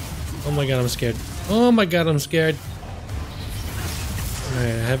 Oh my god, I'm scared. Oh my god, I'm scared. Alright,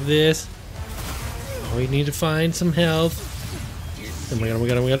 I have this. We need to find some health. Oh my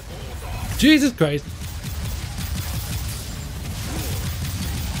god. Jesus Christ.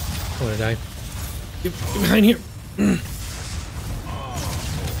 I'm gonna die. Get behind here.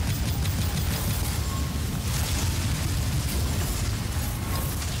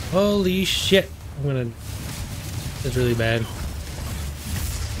 Holy shit. That's really bad.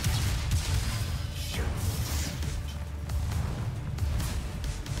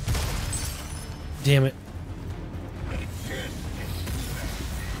 Damn it.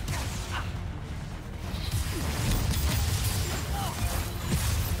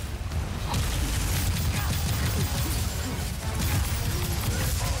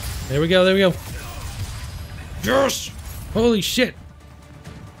 There we go. Yes! Holy shit.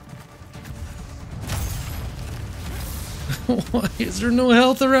 Why is there no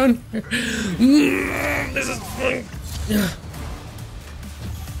health around here? This is fun.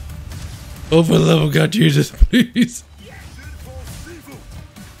 Oh, for the love of God, Jesus, please.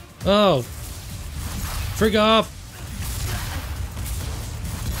 Oh. Frig off.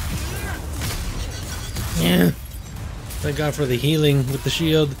 Yeah. Thank God for the healing with the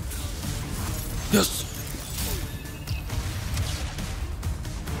shield. Yes.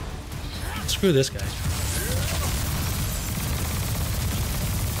 Screw this guy.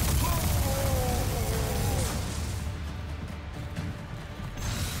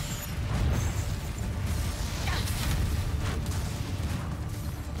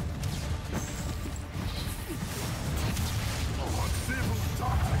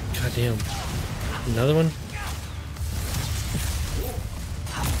 God damn. Another one?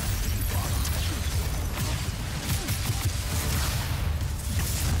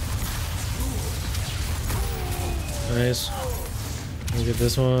 Nice. We'll get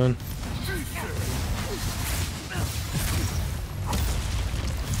this one.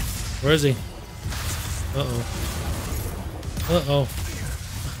 Where is he? Uh-oh. Uh-oh.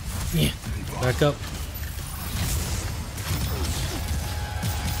 Yeah. Back up.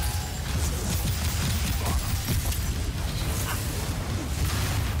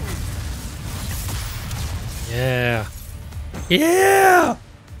 Yeah!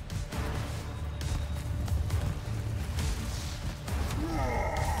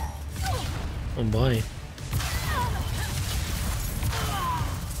 Oh boy.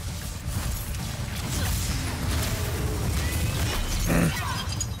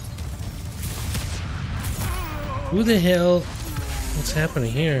 Who the hell? What's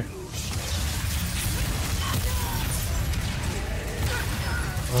happening here?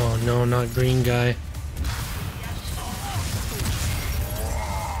 Oh no, not green guy.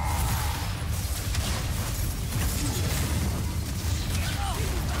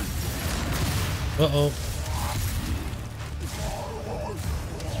 Uh-oh.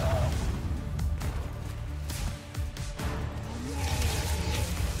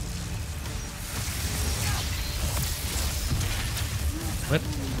 What?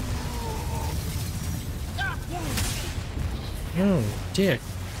 Oh, dick.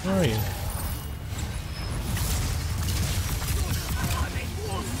 Where are you?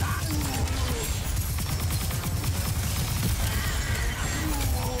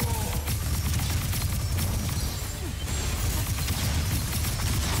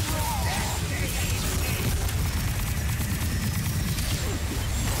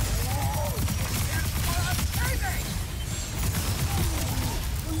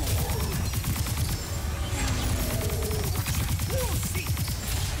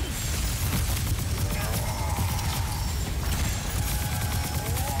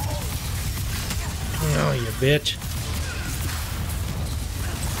 Oh, you bitch.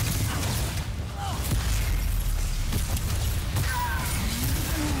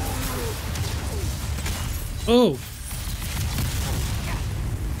 Oh.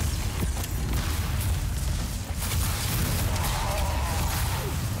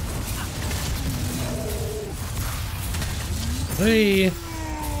 Hey.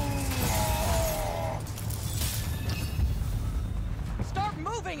 Start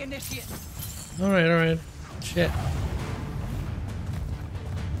moving, initiate. All right. Shit.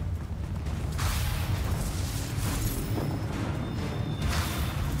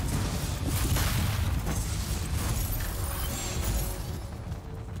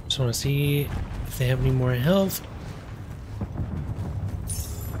 Just want to see if they have any more health.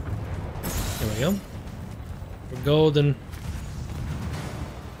 There we go. We're golden.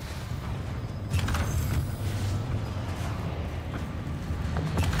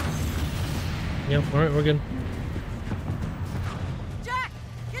 Yep, alright, we're good. Jack,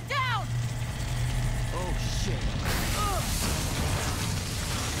 get down! Oh shit.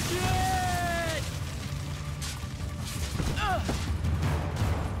 Shit!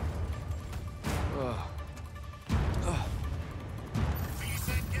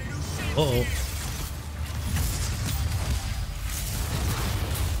 Uh-oh.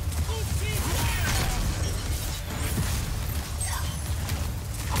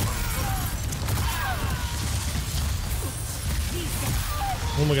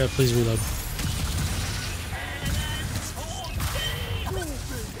 Oh my god, please reload.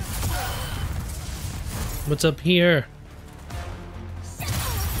 What's up here?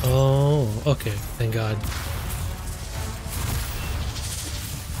 Oh, okay, thank god.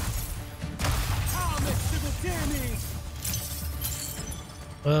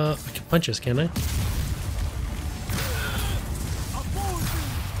 I can punch us, can I?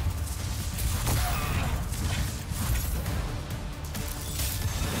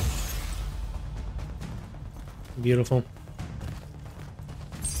 Beautiful.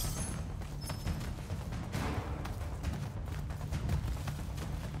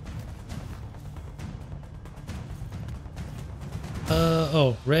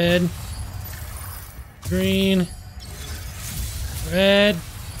 Oh, red, green, red.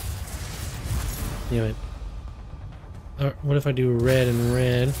 Damn it. What if I do red and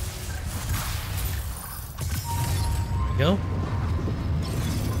red? There we go.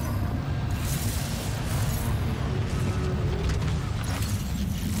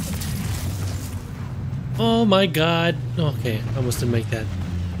 Oh my god. Okay, I almost didn't make that.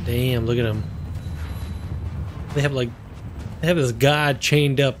 Damn, look at them. They have this god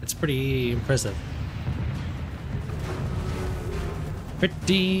chained up. It's pretty impressive.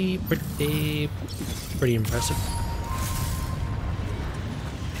 Pretty impressive.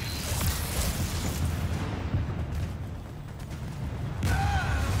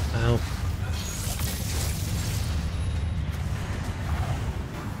 Ow.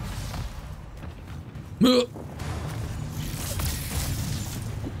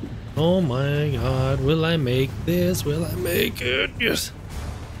 Oh my god, will I make this? Will I make it? Yes.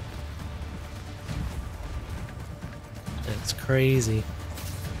 That's crazy.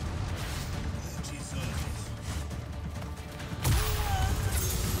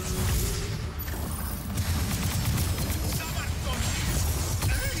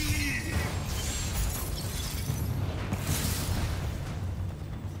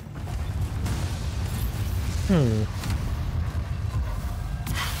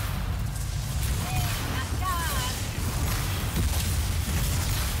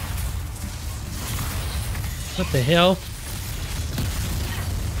 What the hell?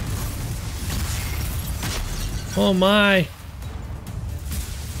 Oh my!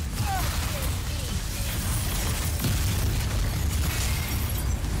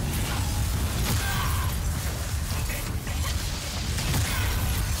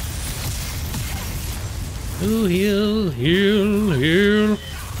 Ooh, heal, heal, heal.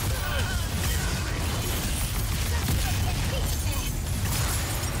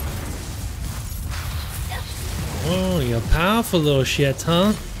 Oh, you're powerful little shit,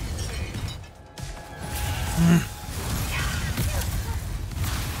 huh?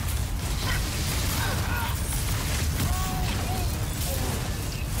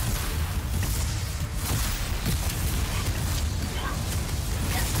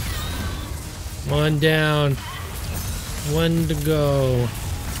 One down. One to go.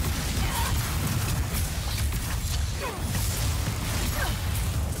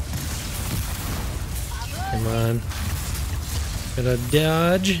 Come on. Gotta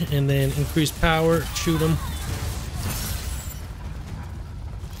dodge and then increase power. Shoot him.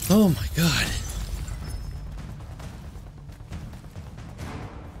 Oh my god.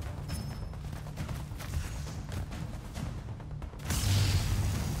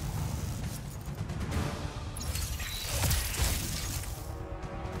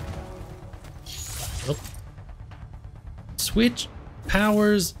 Oh. Switch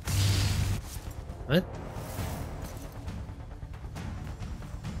powers. What?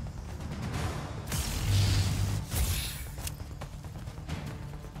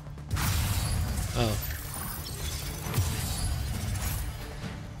 Oh.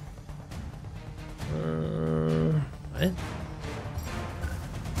 What?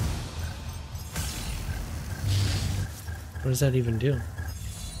 What does that even do?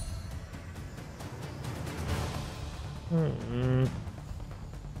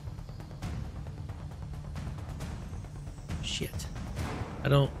 Shit.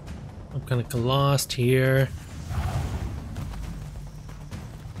 I'm kind of lost here.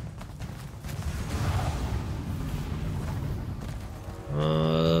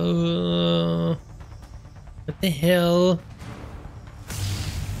 What the hell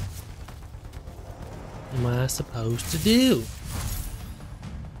am I supposed to do?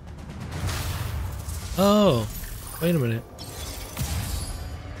 Oh, wait a minute.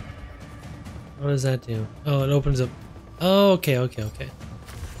 What does that do? Oh, it opens up. Oh, okay.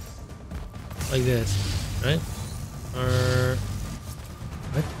 Like this, right? Or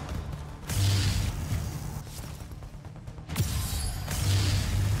what?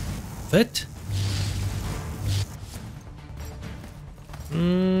 What?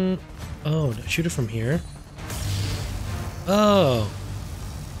 Oh, did I shoot it from here? Oh.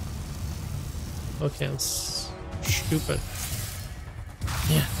 Okay, I'm stupid.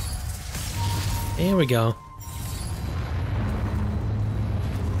 Yeah. There we go.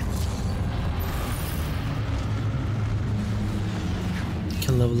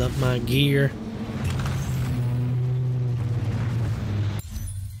 Can level up my gear.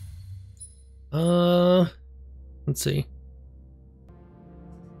 Let's see.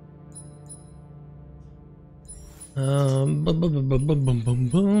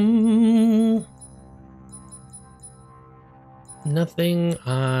 Nothing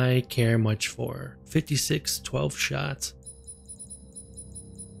I care much for. 56, 12 shots.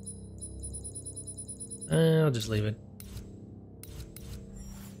 I'll just leave it.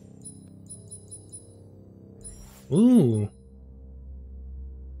 Ooh.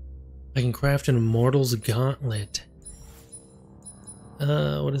 I can craft an Immortals Gauntlet.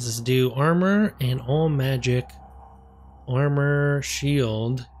 What does this do? Armor and all magic. Armor,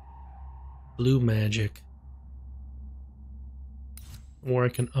 shield, blue magic. Or I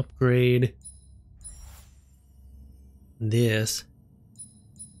can upgrade this.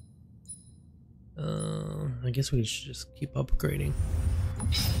 I guess we should just keep upgrading.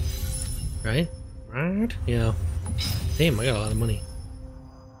 Right? Right? Yeah. Damn, I got a lot of money.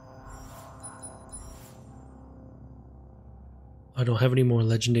 I don't have any more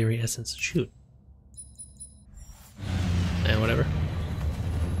legendary essence to shoot. Whatever.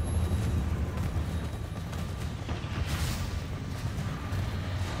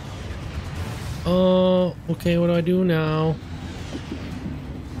 Oh, okay, what do I do now?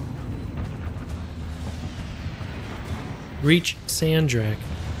 Reach Sandrakk.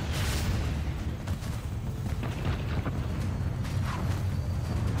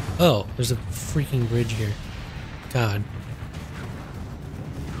 Oh, there's a freaking bridge here. God.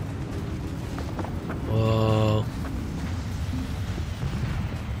 Whoa.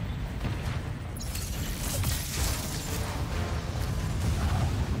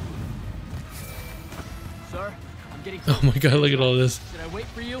 Sir, I'm getting Oh my god, look at all this. Should I wait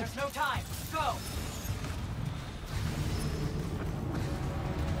for you? There's no time. Go.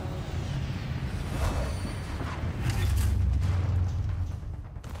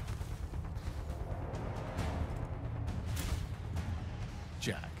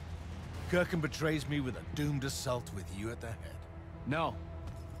 Jack, Kirkan betrays me with a doomed assault with you at the head. No.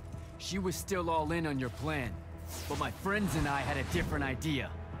 She was still all in on your plan. But my friends and I had a different idea.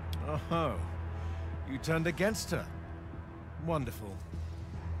 Oh, you turned against her. Wonderful.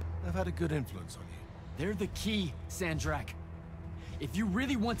 I've had a good influence on you. They're the key, Sandrakk. If you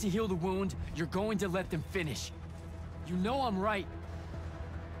really want to heal the wound, you're going to let them finish. You know I'm right.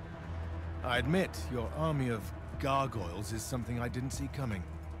 I admit, your army of gargoyles is something I didn't see coming.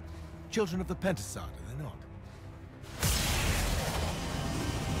 Children of the Pentasad, are they not?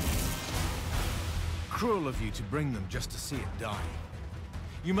 Cruel of you to bring them just to see it die.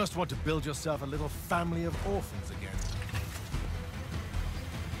 You must want to build yourself a little family of orphans again.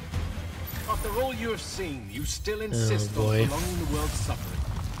 After all you have seen, you still insist on prolonging the world's suffering.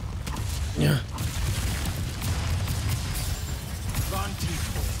 Yeah.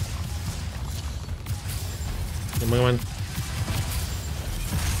 Come on.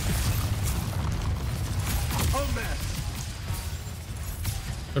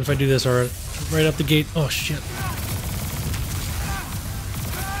 What if I do this right up the gate? Oh shit.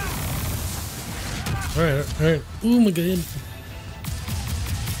 Alright. Oh my god.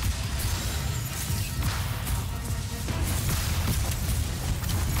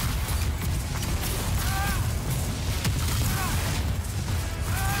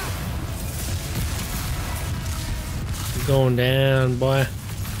 Going down, boy.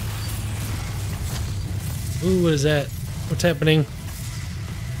 Ooh, what is that? What's happening?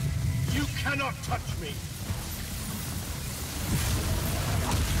 You cannot touch me.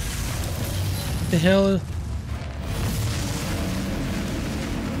 What the hell?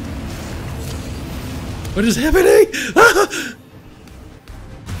 What is happening?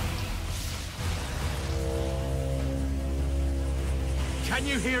 Can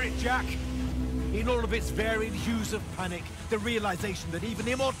you hear it, Jack? In all of its varied hues of panic, the realization that even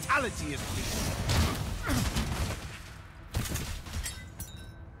immortality is peace.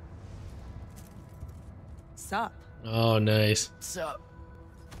 Sup? Oh, nice. Sup?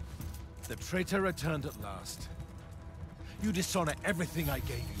 The traitor returned at last. You dishonor everything I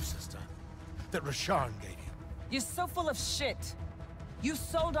gave you, sister. That Rasharn gave you. You're so full of shit. You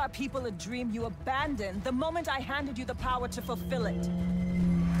sold our people a dream you abandoned the moment I handed you the power to fulfill it.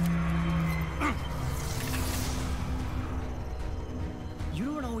 You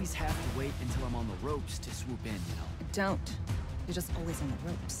don't always have to wait until I'm on the ropes to swoop in, you know? Don't. You're just always on the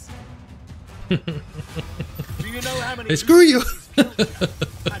ropes. Do you know how many... Hey, screw you!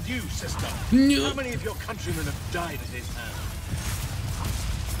 And you, sister. No. How many of your countrymen have died at his hand?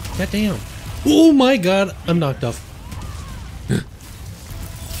 God damn. Oh my god, I'm knocked off. You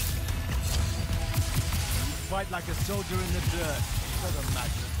fight like a soldier in the dirt, brother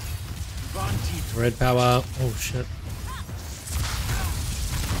Magnus. Red power. Oh shit.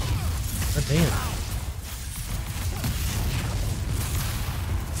 God damn.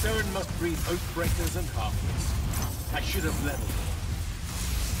 Seren must breed oathbreakers and halflings. I should have leveled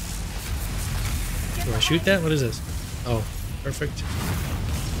them. Do I shoot that? What is this? Oh, perfect.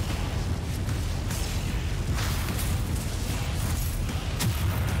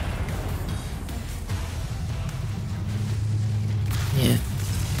 Yeah.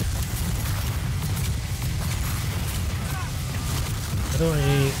 How do I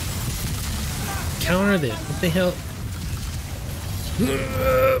counter this? What the hell?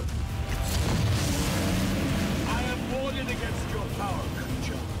 I am warning against your power,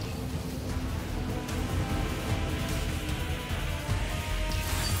 creature.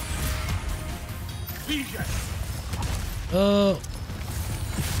 Oh.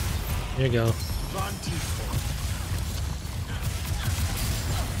 Here you go.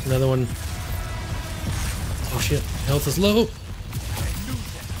 Another one. Oh shit. Health is low.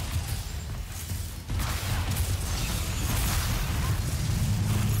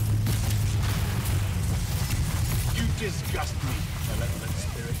 Disgust me, malevolent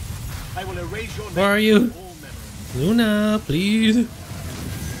spirit. I will erase your name. Where are you? Luna, please.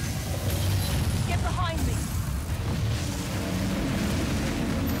 Get behind me.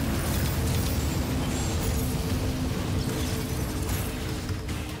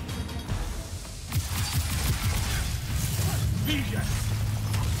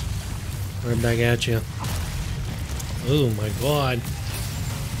 Right back at you. Oh my god.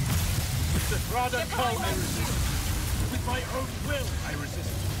 Rather call I resist. With my own will, I resist.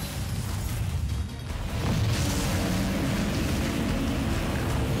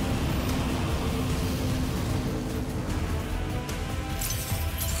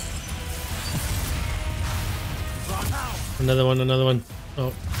 Another one, another one.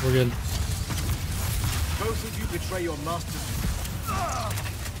 Oh, we're good. Both of you betray your masters.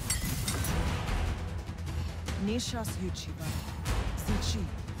 Nishas Yuchiba. Zichi.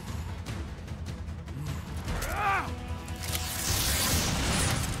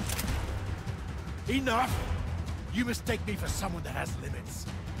 Enough! You mistake me for someone that has limits.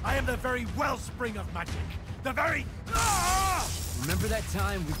 I am the very wellspring of magic. The very... Remember that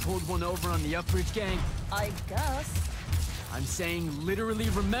time we pulled one over on the Upbridge gang? I guess. I'm saying literally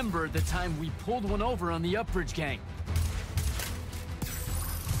remember the time we pulled one over on the Upbridge gang.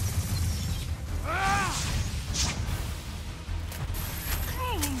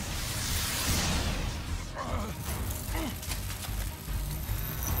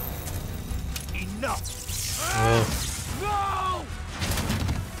 Enough! Oh. No!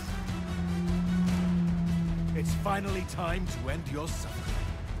 It's finally time to end your suffering.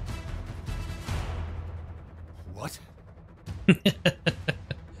 What?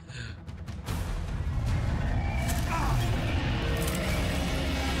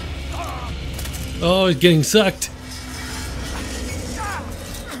 Oh, he's getting sucked.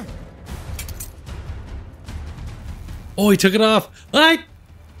 Oh, he took it off. I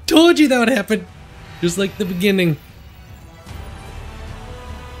told you that would happen. Just like the beginning.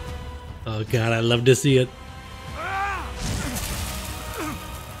 Oh god, I love to see it.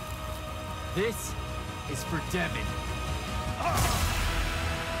 This is for Devyn.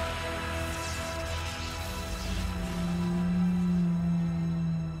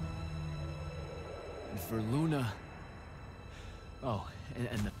 And for Luna. Oh,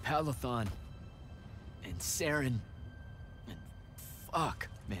 and the Palathon. And Seren. And fuck,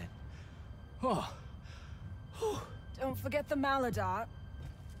 man. Oh. Don't forget the Maladar.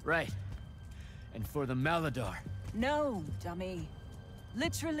 Right. And for the Maladar. No, dummy.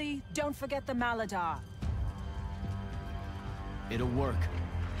 Literally, don't forget the Maladar. It'll work.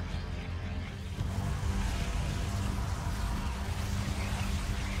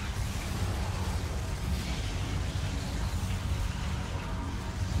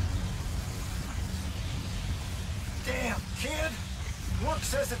 Damn, kid! Rook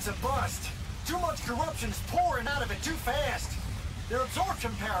says it's a bust. Too much corruption's pouring out of it too fast. Their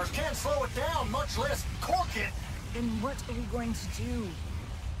absorption powers can't slow it down, much less cork it. Then what are we going to do?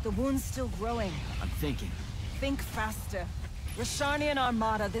 The wound's still growing. I'm thinking. Think faster. Rashanian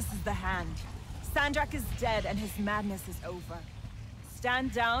Armada, this is the hand. Sandrakk is dead and his madness is over.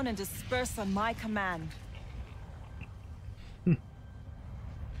 Stand down and disperse on my command.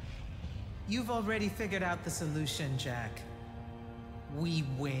 You've already figured out the solution, Jack. We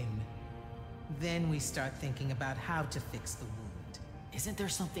win. Then we start thinking about how to fix the wound. Isn't there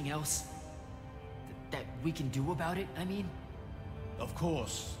something else that we can do about it, I mean? Of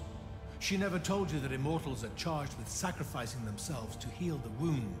course. She never told you that immortals are charged with sacrificing themselves to heal the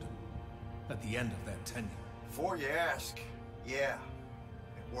wound at the end of their tenure. Before you ask, yeah,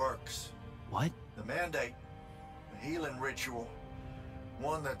 it works. What? The mandate, the healing ritual,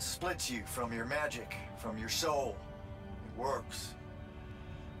 one that splits you from your magic, from your soul. It works.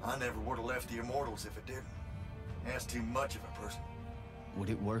 I never would have left the Immortals if it didn't. That's too much of a person. Would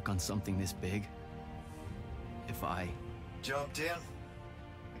it work on something this big? If I... Jumped in,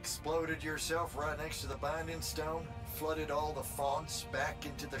 exploded yourself right next to the binding stone, flooded all the fonts back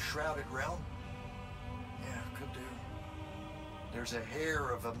into the shrouded realm? Yeah, could do. There's a hair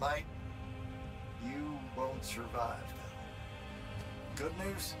of a mite. You won't survive, though. Good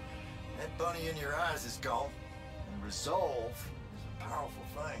news, that bunny in your eyes is gone, and resolve is a powerful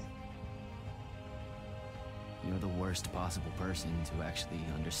thing. You're the worst possible person to actually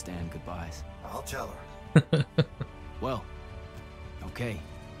understand goodbyes. I'll tell her. Well, okay.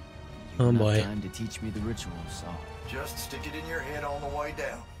 Oh You've boy. enough time to teach me the ritual, so... Just stick it in your head on the way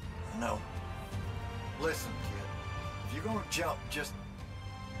down. No. Listen, kid. If you're gonna jump, just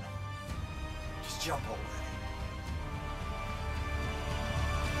jump already.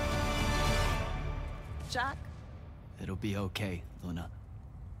 Jack? It'll be okay, Luna.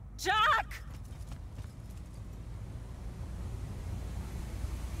 Jack!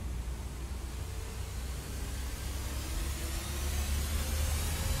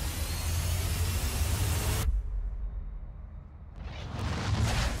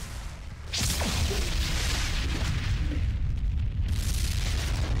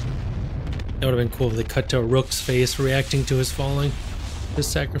 That would have been cool if they cut to Rook's face reacting to his falling, his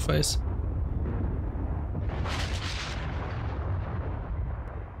sacrifice.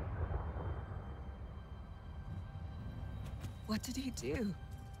 What did he do?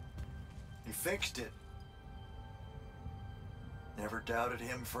 He fixed it. Never doubted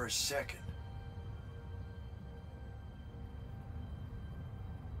him for a second.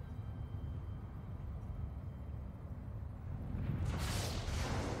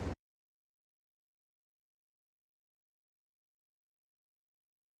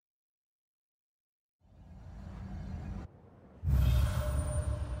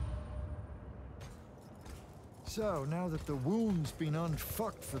 So, now that the wound's been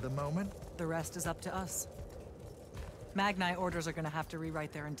unfucked for the moment... The rest is up to us. Magni orders are gonna have to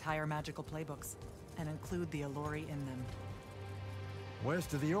rewrite their entire magical playbooks, and include the Aelori in them.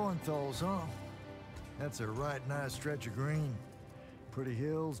 West of the Orenthals, huh? That's a right nice stretch of green. Pretty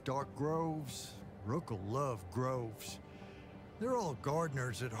hills, dark groves. Rook will love groves. They're all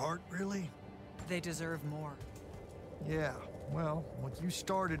gardeners at heart, really. They deserve more. Yeah, well, once you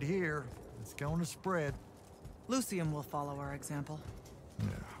started here, it's gonna spread. Lucium will follow our example. Yeah,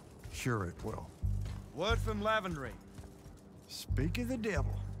 sure it will. Word from Lavendry. Speak of the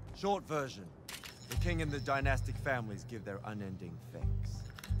devil. Short version. The king and the dynastic families give their unending thanks.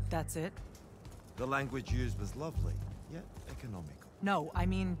 That's it? The language used was lovely, yet economical. No, I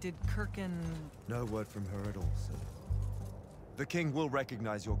mean, did Kirkan... No word from her at all, sir. The king will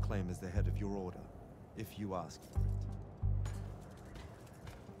recognize your claim as the head of your order, if you ask for it.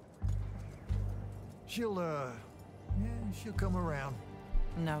 She'll come around.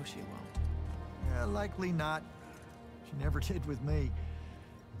 No, she won't. Yeah, likely not. She never did with me.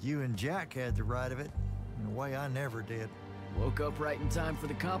 You and Jack had the right of it, in a way I never did. Woke up right in time for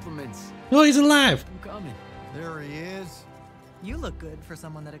the compliments. Oh, he's alive! I'm coming. There he is. You look good for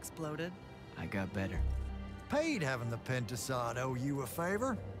someone that exploded. I got better. Paid having the Pentasod owe you a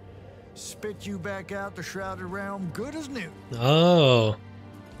favor. Spit you back out the Shrouded Realm good as new. Oh.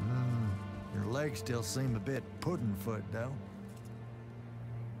 Your legs still seem a bit pudding-foot, though.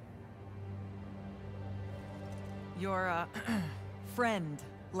 Your, friend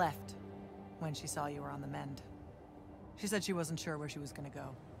left when she saw you were on the mend. She said she wasn't sure where she was gonna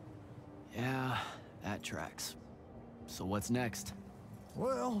go. Yeah, that tracks. So what's next?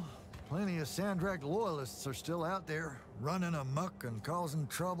 Well, plenty of Sandrakk loyalists are still out there, running amok and causing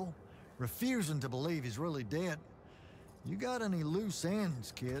trouble, refusing to believe he's really dead. You got any loose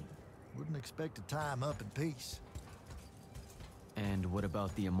ends, kid? Wouldn't expect to tie him up in peace. And what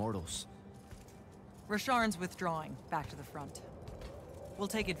about the Immortals? Rasharn's withdrawing back to the front. We'll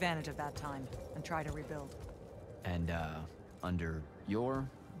take advantage of that time and try to rebuild. And, under your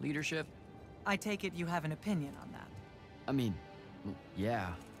leadership? I take it you have an opinion on that. I mean, yeah.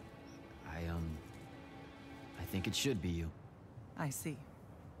 I think it should be you. I see.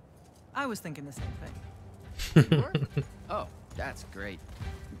 I was thinking the same thing. You were? Oh, that's great.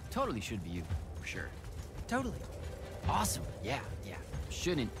 Totally should be you, for sure. Totally. Awesome. Yeah.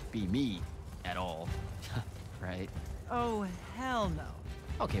 Shouldn't be me at all. Right? Oh, hell no.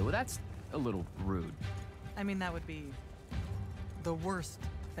 Okay, well that's a little rude. I mean, that would be the worst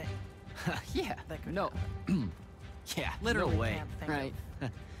thing. Yeah. That could no. Yeah, literally no way. can't think right?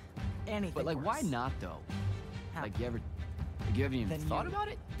 of anything But like, worse. why not though? How? Like, you haven't even Than thought you about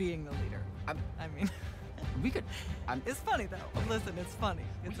it? Being the leader. I mean... We could... It's funny, though. Listen, it's funny.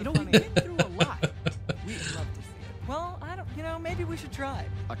 It's you know, funny... we've been through a lot. We'd love to see it. Well, I don't... You know, maybe we should try.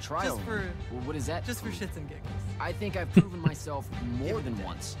 A trial? Just for... Well, what is that? Just for shits and giggles. I think I've proven myself more than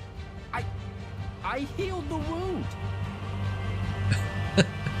once. I healed the wound.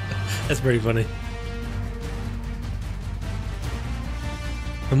 That's pretty funny.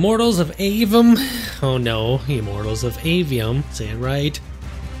 Immortals of Aveum. Oh no, Immortals of Aveum. Say it right.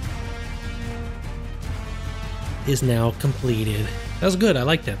 Is now completed. That was good. I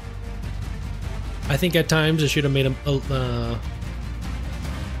liked it. I think at times it should have made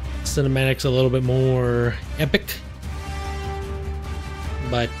cinematics a little bit more epic,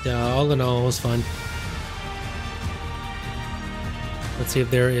 but all in all, it was fun. Let's see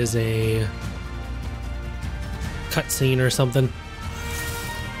if there is a cutscene or something.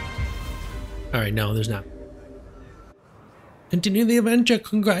 All right, no, there's not. Continue the adventure.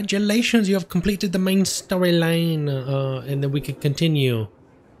 Congratulations, you have completed the main storyline, and then we can continue.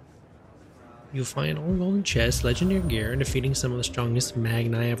 You find all golden chests, legendary gear, and defeating some of the strongest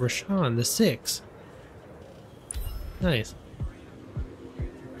Magni of Rasharn, the 6. Nice.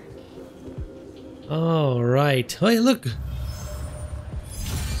 All right. Hey, look.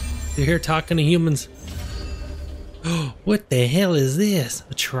 You're here talking to humans. What the hell is this?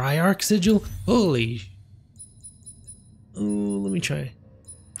 A Triarch sigil? Holy... Oh, let me try.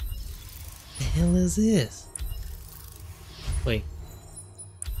 What the hell is this? Wait.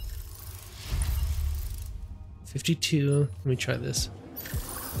 52. Let me try this.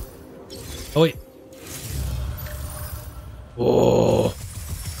 Oh, wait. Oh.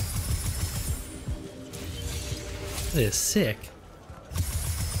 That is sick.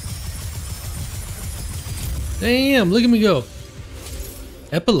 Damn, look at me go.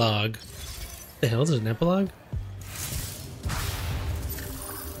 Epilogue. What the hell is it, an epilogue?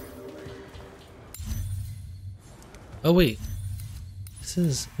 Oh wait. This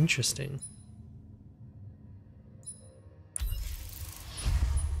is interesting.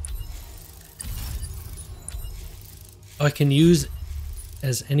 Oh, I can use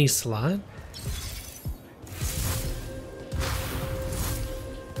as any slot?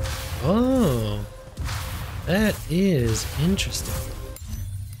 Oh. That is interesting.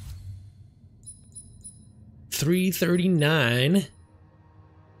 339.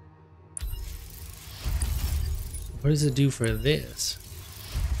 What does it do for this?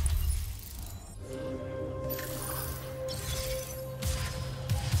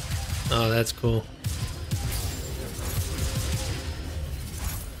 Oh, that's cool.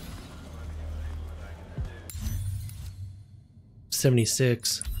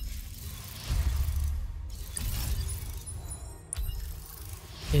 $76.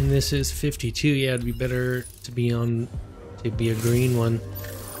 And this is 52. Yeah, it'd be better to be a green one.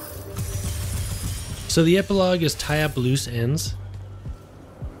 So the epilogue is tie up loose ends.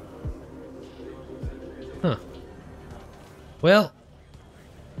 Huh. Well,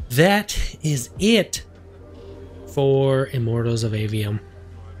 that is it for Immortals of Aveum.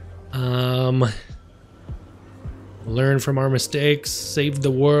 Learn from our mistakes, saved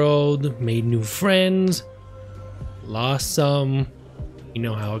the world, made new friends, lost some. You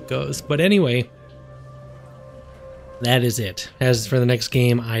know how it goes. But anyway, that is it. As for the next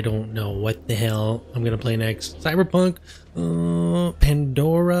game, I don't know what the hell I'm gonna play next. Cyberpunk,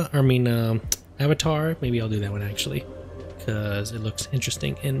 Avatar. Maybe I'll do that one actually, because it looks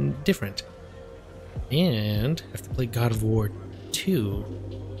interesting and different. And I have to play God of War 2.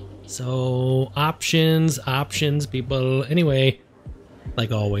 So options, people. Anyway,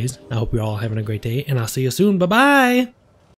 like always, I hope you're all having a great day, and I'll see you soon. Bye bye.